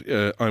there about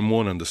I'm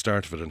One and the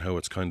start of it and how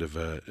it's kind of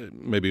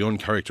maybe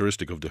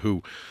uncharacteristic of the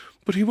Who.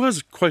 But he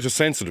was quite a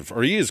sensitive,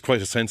 or he is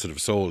quite a sensitive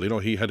soul.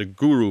 He had a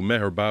guru,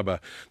 Meher Baba,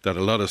 that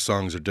a lot of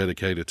songs are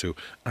dedicated to.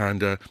 And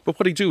but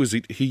what he'd do is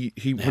he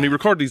when he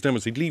recorded these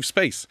demos, he'd leave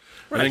space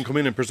and then come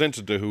in and present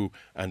it to Who,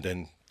 and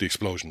then the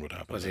explosion would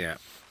happen.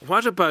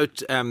 What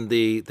about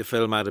the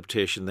film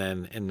adaptation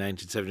then in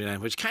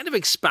 1979, which kind of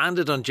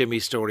expanded on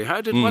Jimmy's story?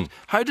 How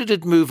did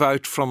it move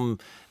out from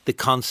the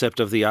concept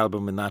of the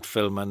album in that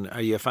film? And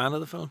are you a fan of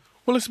the film?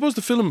 Well, I suppose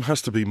the film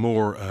has to be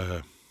more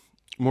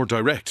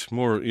direct,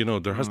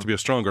 there has to be a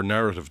stronger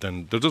narrative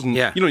than there doesn't.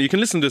 You can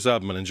listen to this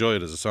album and enjoy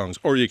it as a songs,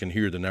 or you can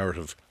hear the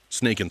narrative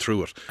snaking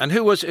through it. And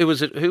who was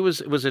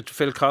it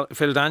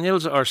Phil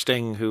Daniels or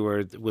Sting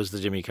who was the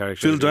Jimmy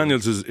character? Phil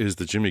Daniels is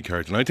the Jimmy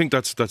character, and I think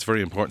that's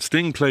very important.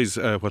 Sting plays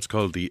what's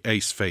called the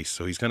ace face,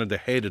 so he's kind of the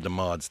head of the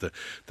mods, the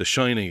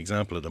shining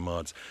example of the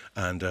mods.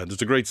 And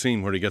there's a great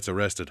scene where he gets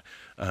arrested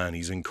and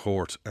he's in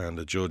court and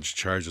the judge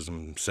charges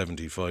him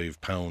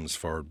 £75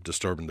 for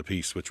disturbing the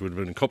peace, which would have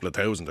been a couple of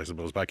thousand, I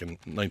suppose, back in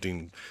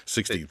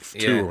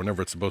 1962 or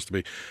whenever it's supposed to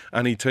be.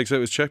 And he takes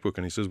out his checkbook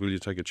and he says, "Will you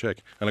take a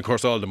check?" And of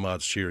course all the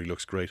mods cheer, he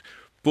looks great.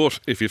 But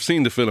if you've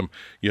seen the film,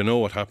 you know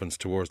what happens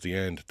towards the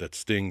end, that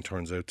Sting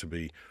turns out to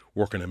be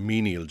working a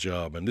menial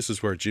job. And this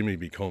is where Jimmy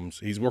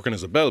he's working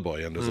as a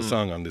bellboy, and there's a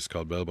song on this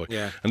called Bellboy.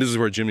 Yeah. And this is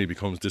where Jimmy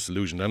becomes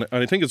disillusioned. And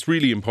I think it's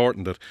really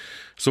important that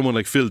someone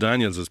like Phil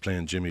Daniels is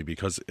playing Jimmy,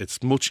 because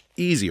it's much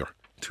easier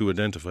to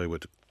identify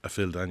with a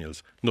Phil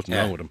Daniels, nothing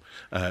wrong with him,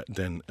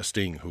 than a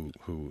Sting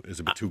who is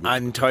a bit too good.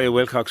 And Toyah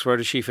Wilcox, where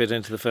does she fit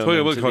into the film?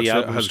 Toyah Wilcox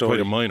has quite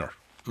a minor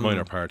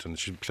part, and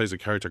she plays a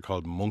character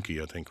called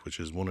Monkey, I think, which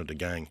is one of the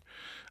gang,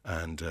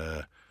 and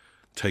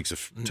takes a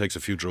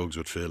few drugs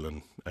with Phil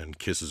and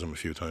kisses him a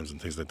few times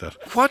and things like that.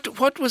 What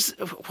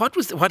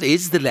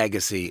is the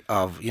legacy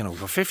of,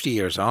 we're 50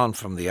 years on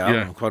from the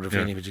album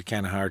Quadrophenia, which is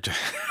kind of hard to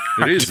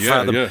it is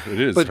fathom. It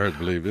is hard to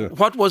believe.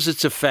 What was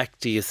its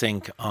effect, do you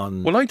think,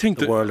 on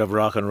the world of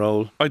rock and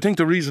roll? I think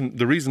the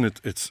reason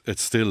it's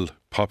still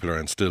popular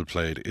and still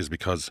played is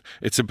because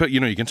it's about,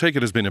 you can take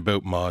it as being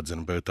about mods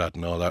and about that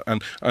and all that,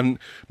 and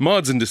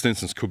mods in this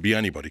instance could be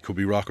anybody, could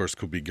be rockers,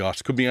 could be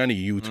goths, could be any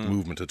youth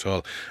movement at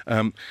all.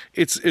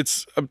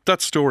 It's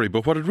that story,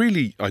 but what it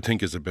really, I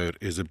think, is about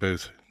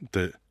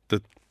the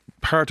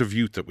part of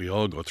youth that we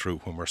all go through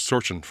when we're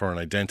searching for an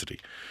identity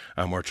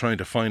and we're trying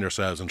to find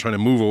ourselves and trying to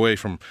move away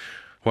from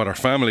what our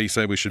family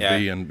say we should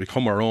be and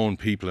become our own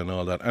people and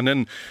all that. And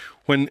then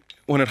when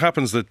it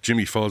happens that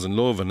Jimmy falls in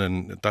love and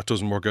then that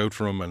doesn't work out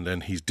for him, and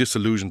then he's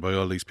disillusioned by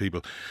all these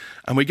people,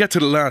 and we get to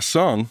the last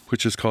song,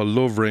 which is called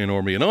Love Rain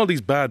O'er Me, and all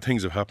these bad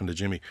things have happened to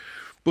Jimmy,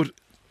 but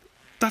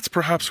that's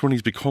perhaps when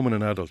he's becoming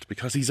an adult,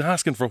 because he's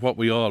asking for what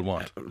we all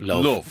want.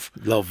 Love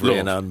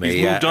rain on me.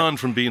 He's moved on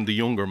from being the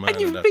younger man.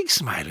 And you have a big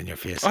smile on your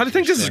face. I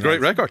think this is a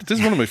great record. This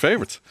is one of my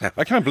favourites.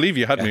 I can't believe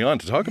you had me on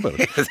to talk about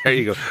it. There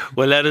you go.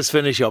 Well, let us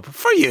finish up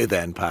for you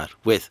then, Pat,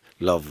 with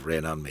Love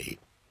Rain on Me.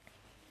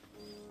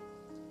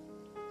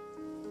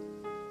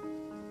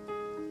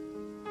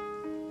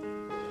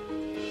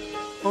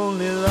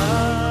 Only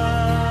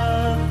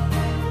love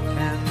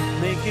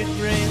can make it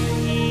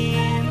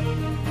rain,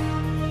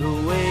 the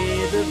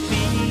way the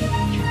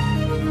beach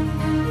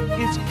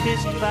gets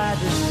kissed by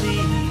the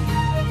sea.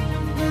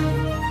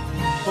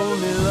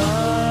 Only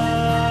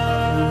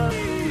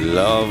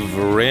Love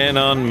Rain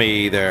on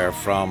Me there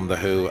from The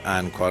Who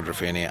and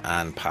Quadrophenia,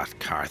 and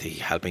Pat Carthy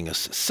helping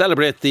us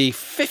celebrate the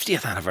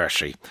 50th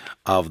anniversary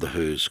of The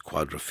Who's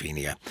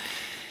Quadrophenia.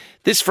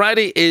 This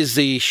Friday is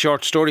the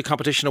Short Story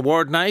Competition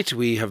Award night.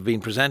 We have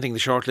been presenting the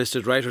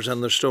shortlisted writers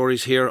and their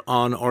stories here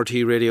on RT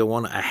Radio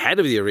 1 ahead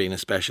of the Arena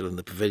Special in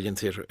the Pavilion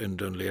Theatre in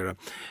Dunleary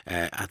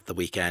at the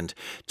weekend.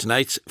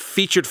 Tonight's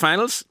featured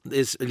finals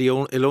is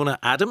Ilona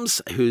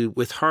Adams, who,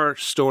 with her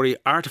story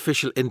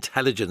Artificial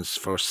Intelligence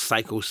for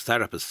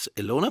Psychotherapists.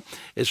 Ilona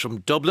is from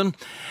Dublin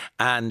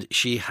and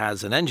she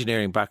has an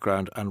engineering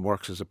background and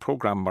works as a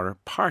programmer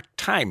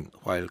part-time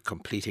while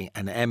completing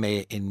an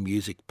MA in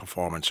music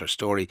performance. Her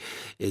story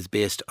is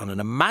based on an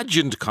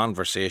imagined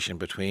conversation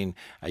between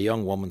a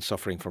young woman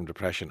suffering from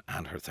depression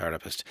and her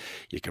therapist.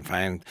 You can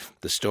find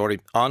the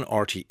story on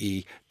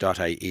rte.ie/culture.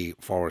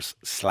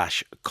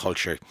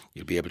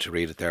 You'll be able to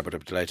read it there, but I'm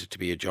delighted to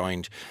be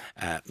joined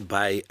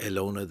by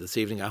Ilona this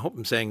evening. I hope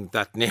I'm saying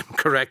that name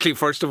correctly.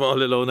 First of all,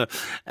 Ilona,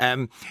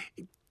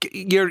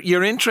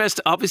 Your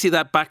interest, obviously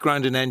that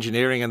background in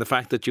engineering and the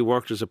fact that you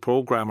worked as a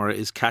programmer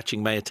is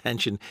catching my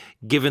attention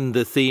given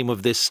the theme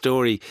of this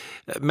story.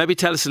 Maybe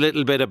tell us a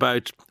little bit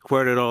about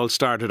where it all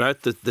started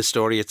out, the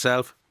story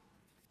itself.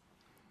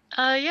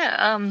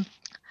 Hi,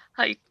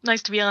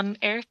 nice to be on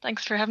air.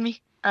 Thanks for having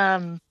me.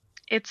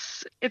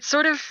 it's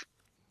sort of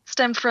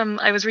stemmed from,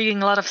 I was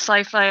reading a lot of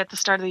sci-fi at the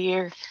start of the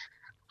year,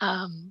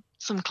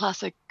 some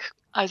classic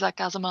Isaac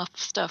Asimov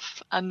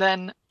stuff, and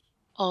then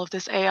all of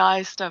this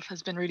AI stuff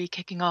has been really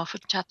kicking off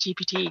with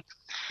ChatGPT.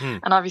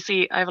 And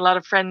obviously I have a lot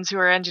of friends who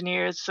are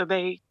engineers, so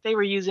they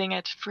were using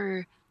it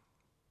for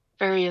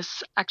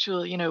various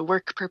actual,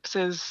 work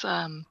purposes.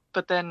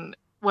 But then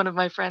one of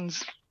my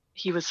friends,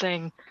 he was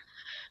saying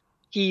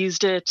he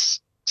used it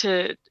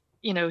to,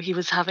 he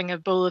was having a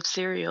bowl of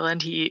cereal,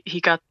 and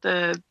he got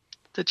the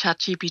chat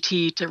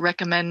GPT to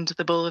recommend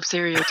the bowl of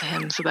cereal to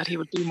him so that he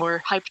would be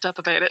more hyped up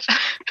about it.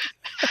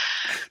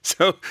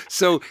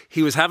 So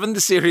he was having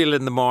the cereal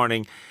in the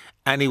morning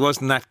and he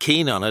wasn't that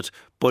keen on it,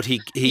 but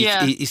he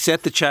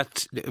set the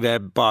chat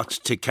bot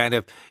to kind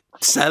of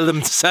sell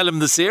him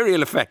the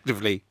cereal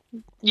effectively.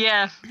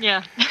 Yeah.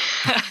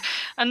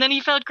 And then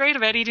he felt great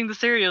about eating the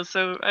cereal,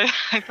 so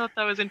I thought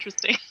that was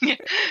interesting.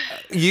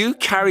 You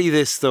carry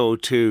this, though,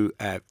 to,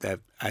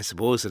 I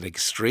suppose, an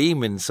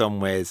extreme in some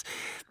ways.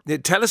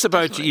 Tell us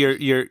about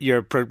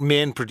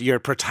your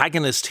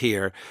protagonist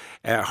here,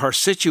 her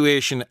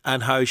situation,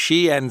 and how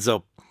she ends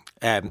up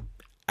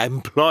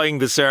employing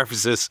the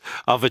services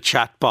of a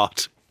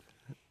chatbot.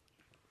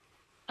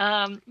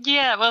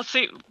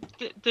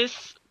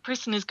 This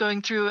person is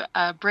going through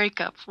a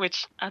breakup,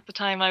 which at the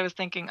time I was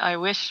thinking, I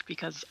wish,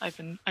 because I'd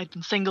been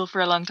single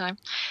for a long time.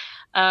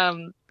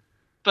 So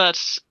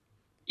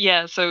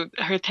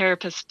her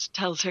therapist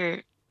tells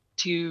her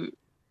to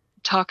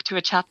talk to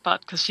a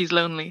chatbot because she's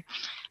lonely,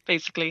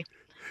 basically.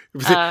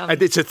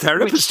 It's a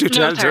therapist who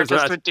tells her that. No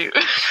therapist would do.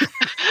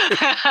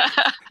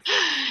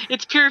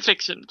 It's pure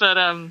fiction, but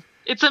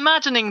it's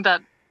imagining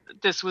that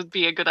this would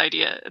be a good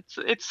idea.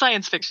 It's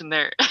science fiction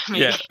there.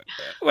 Yeah.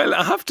 Well,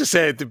 I have to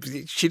say,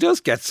 she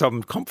does get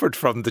some comfort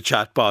from the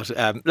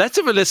chatbot. Let's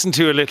have a listen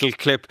to a little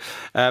clip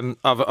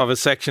of a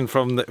section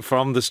from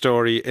the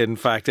story. In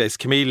fact, it's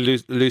Camille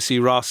Lucy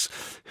Ross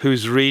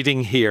who's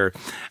reading here.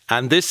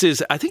 And this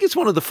is, I think it's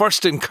one of the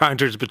first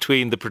encounters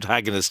between the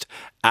protagonist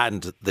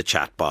and the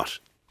chatbot.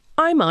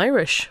 I'm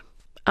Irish.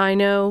 I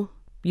know.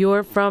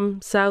 You're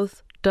from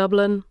South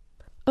Dublin.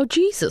 Oh,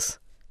 Jesus.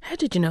 How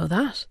did you know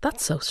that?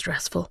 That's so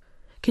stressful.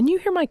 Can you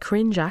hear my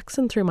cringe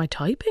accent through my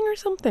typing or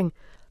something?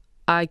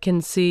 I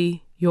can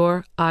see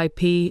your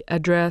IP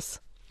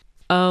address.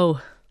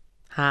 Oh,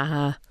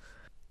 haha.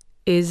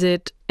 Is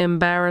it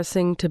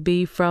embarrassing to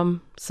be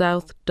from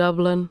South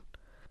Dublin?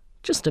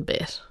 Just a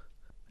bit.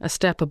 A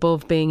step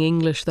above being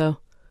English, though. ...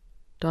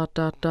 That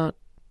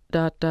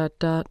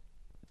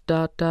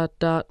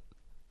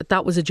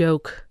was a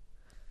joke.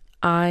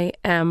 I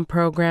am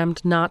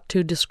programmed not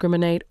to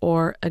discriminate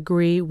or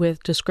agree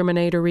with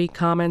discriminatory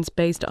comments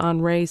based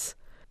on race,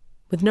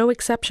 with no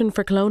exception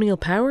for colonial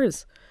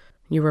powers.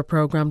 You were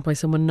programmed by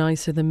someone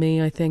nicer than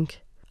me, I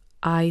think.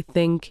 I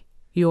think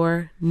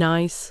you're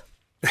nice.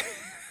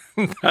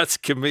 That's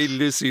Camille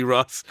Lucy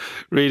Ross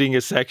reading a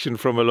section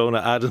from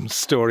Alona Adams'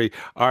 story,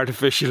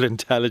 Artificial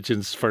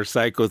Intelligence for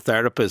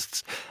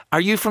Psychotherapists.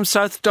 Are you from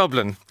South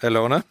Dublin,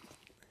 Alona?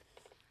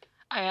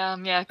 I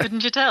am, yeah.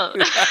 Couldn't you tell?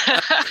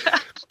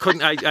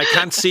 I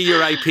can't see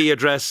your IP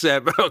address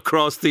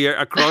across the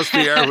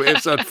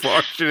airwaves,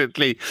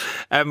 unfortunately.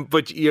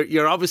 But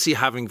you're obviously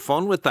having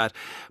fun with that.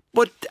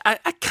 But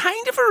a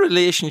kind of a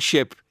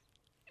relationship,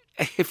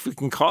 if we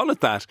can call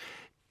it that,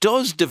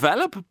 does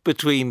develop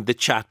between the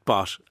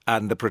chatbot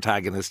and the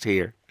protagonist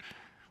here.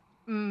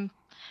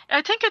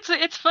 I think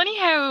it's funny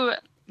how,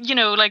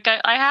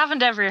 I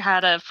haven't ever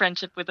had a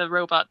friendship with a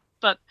robot,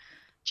 but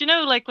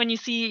when you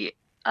see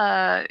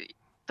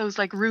those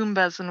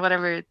Roombas and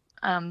whatever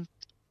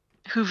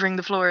hoovering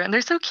the floor, and they're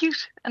so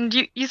cute, and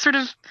you sort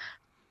of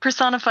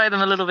personify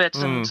them a little bit,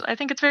 and I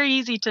think it's very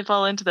easy to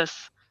fall into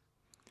this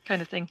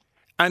kind of thing.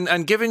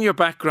 And given your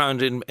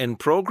background in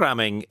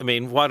programming, I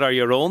mean, what are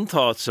your own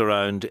thoughts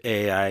around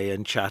AI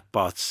and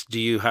chatbots? Do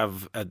you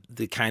have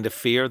the kind of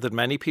fear that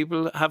many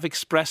people have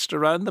expressed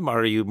around them, or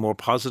are you more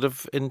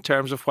positive in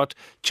terms of what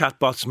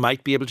chatbots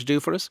might be able to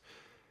do for us?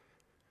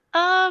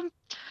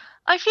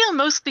 I feel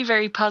mostly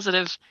very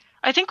positive.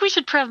 I think we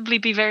should probably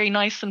be very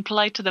nice and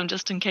polite to them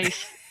just in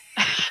case.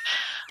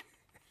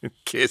 In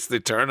case they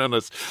turn on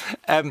us.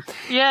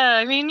 Yeah,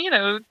 I mean,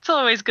 it's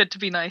always good to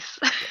be nice.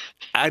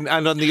 And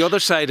on the other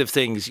side of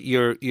things,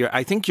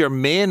 I think your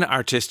main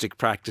artistic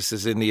practice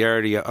is in the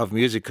area of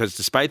music, because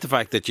despite the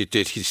fact that you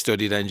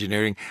studied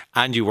engineering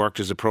and you worked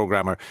as a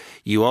programmer,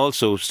 you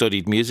also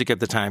studied music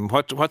at the time.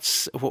 What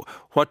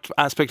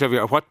aspect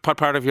of what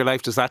part of your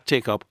life does that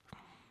take up?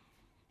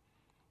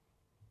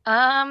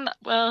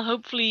 Well,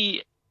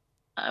 hopefully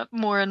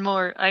more and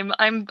more.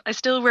 I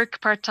still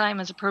work part-time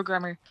as a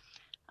programmer,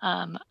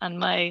 and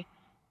my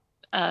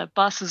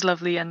boss is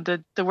lovely, and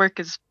the work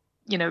is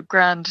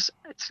grand.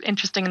 It's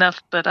interesting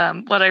enough, but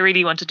what I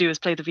really want to do is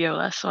play the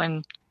viola, so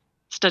I'm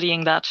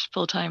studying that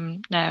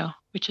full-time now,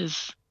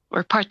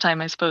 or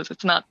part-time, I suppose.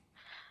 It's not,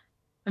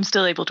 I'm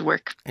still able to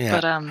work,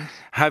 but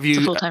it's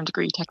a full-time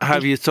degree technically.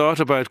 Have you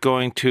thought about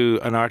going to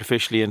an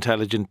artificially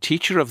intelligent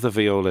teacher of the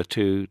viola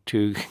to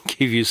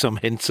give you some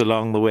hints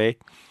along the way?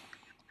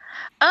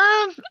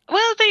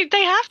 Well,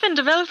 they have been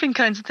developing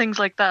kinds of things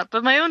like that,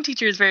 but my own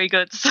teacher is very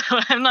good, so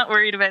I'm not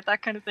worried about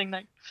that kind of thing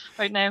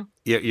right now.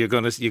 You're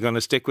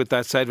gonna stick with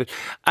that side of it.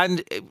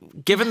 And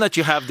given that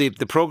you have the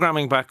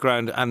programming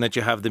background and that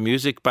you have the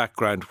music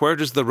background, where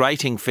does the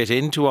writing fit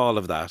into all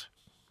of that?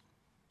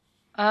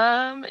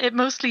 It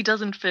mostly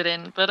doesn't fit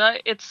in,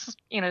 but it's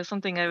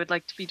something I would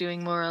like to be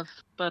doing more of.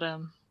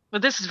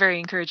 But this is very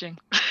encouraging.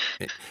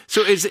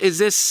 So is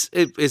this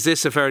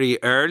a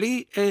very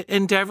early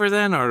endeavour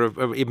then, or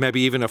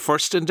maybe even a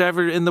first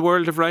endeavour in the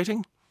world of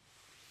writing?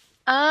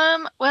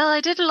 Well, I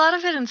did a lot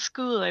of it in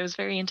school. I was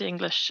very into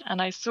English,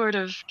 and I sort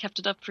of kept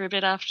it up for a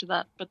bit after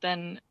that, but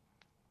then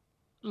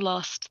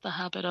lost the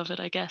habit of it,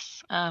 I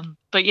guess.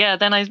 But yeah,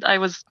 then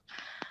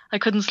I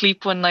couldn't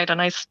sleep one night,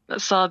 and I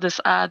saw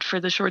this ad for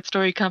the short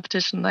story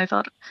competition, and I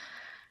thought,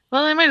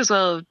 well, I might as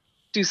well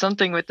do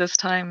something with this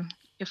time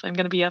if I'm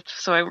going to be up.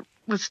 So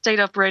I stayed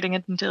up writing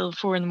it until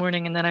 4 a.m,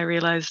 and then I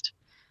realised,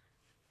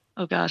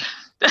 oh God,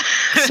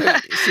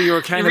 so you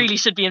were kind I really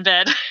should be in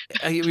bed.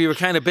 You were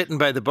kind of bitten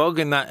by the bug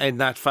in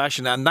that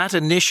fashion, and that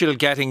initial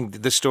getting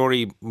the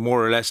story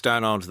more or less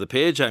down onto the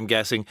page, I'm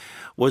guessing,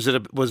 was it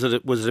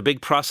a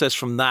big process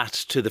from that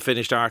to the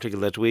finished article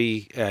that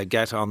we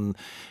get on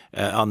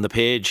the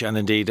page, and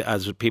indeed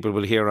as people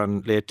will hear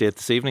on Late Date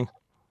this evening?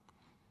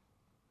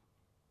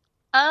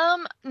 No,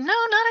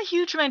 not a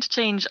huge amount of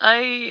change.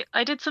 I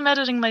did some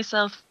editing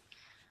myself.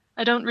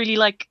 I don't really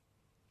like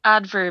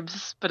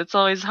adverbs, but it's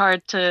always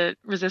hard to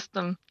resist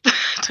them.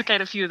 Took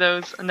out a few of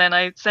those, and then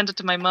I sent it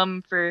to my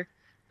mum for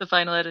the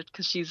final edit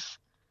because she's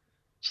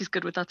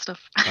good with that stuff.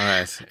 All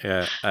right,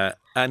 yeah.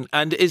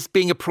 And is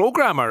being a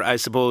programmer, I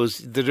suppose,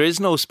 there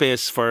is no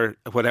space for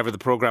whatever the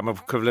program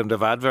equivalent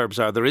of adverbs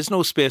are. There is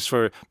no space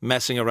for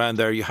messing around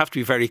there. You have to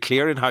be very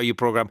clear in how you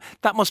program.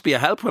 That must be a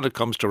help when it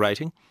comes to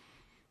writing.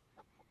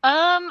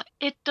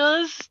 It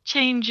does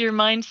change your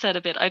mindset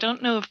a bit. I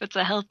don't know if it's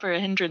a help or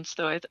a hindrance,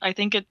 though. I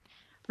think it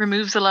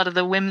removes a lot of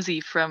the whimsy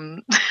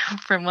from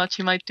what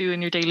you might do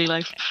in your daily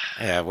life.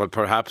 Yeah, well,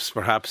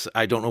 perhaps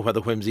I don't know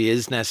whether whimsy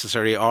is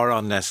necessary or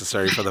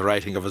unnecessary for the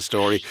writing of a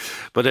story.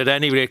 But at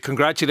any rate,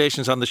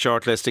 congratulations on the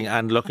shortlisting,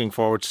 and looking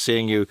forward to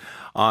seeing you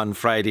on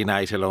Friday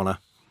night, Ilona.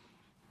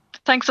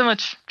 Thanks so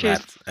much.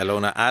 Cheers.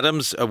 Ilona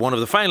Adams, one of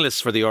the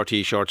finalists for the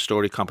RTE Short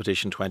Story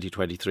Competition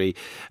 2023.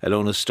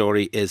 Ilona's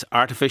story is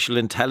Artificial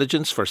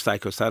Intelligence for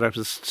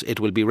Psychotherapists.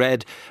 It will be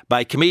read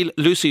by Camille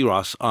Lucy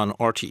Ross on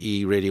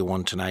RTE Radio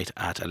 1 tonight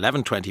at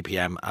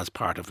 11:20pm as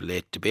part of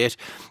Late Debate.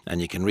 And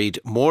you can read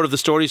more of the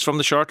stories from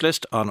the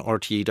shortlist on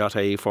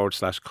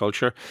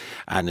rte.ie/culture.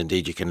 And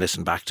indeed, you can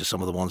listen back to some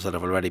of the ones that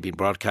have already been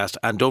broadcast.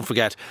 And don't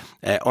forget,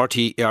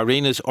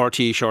 Arena's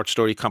RTE Short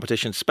Story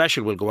Competition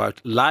special will go out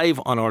live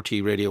on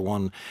RTE Radio 1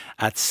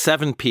 at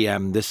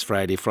 7pm this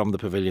Friday from the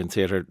Pavilion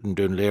Theatre in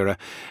Dunleera.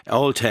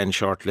 All 10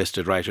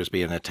 shortlisted writers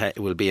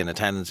will be in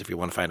attendance. If you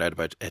want to find out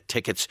about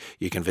tickets,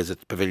 you can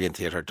visit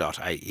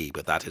paviliontheatre.ie.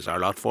 But that is our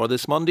lot for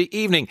this Monday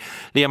evening.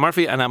 Leah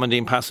Murphy and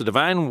Amandine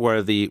Passadevine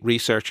were the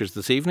researchers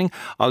this evening.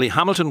 Ollie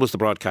Hamilton was the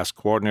broadcast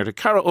coordinator.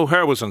 Cara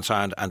O'Hare was on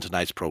sound, and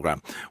tonight's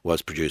programme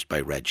was produced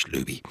by Reg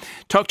Luby.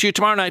 Talk to you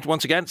tomorrow night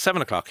once again,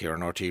 7 o'clock here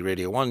on RTE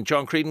Radio 1.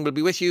 John Creedon will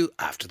be with you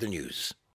after the news.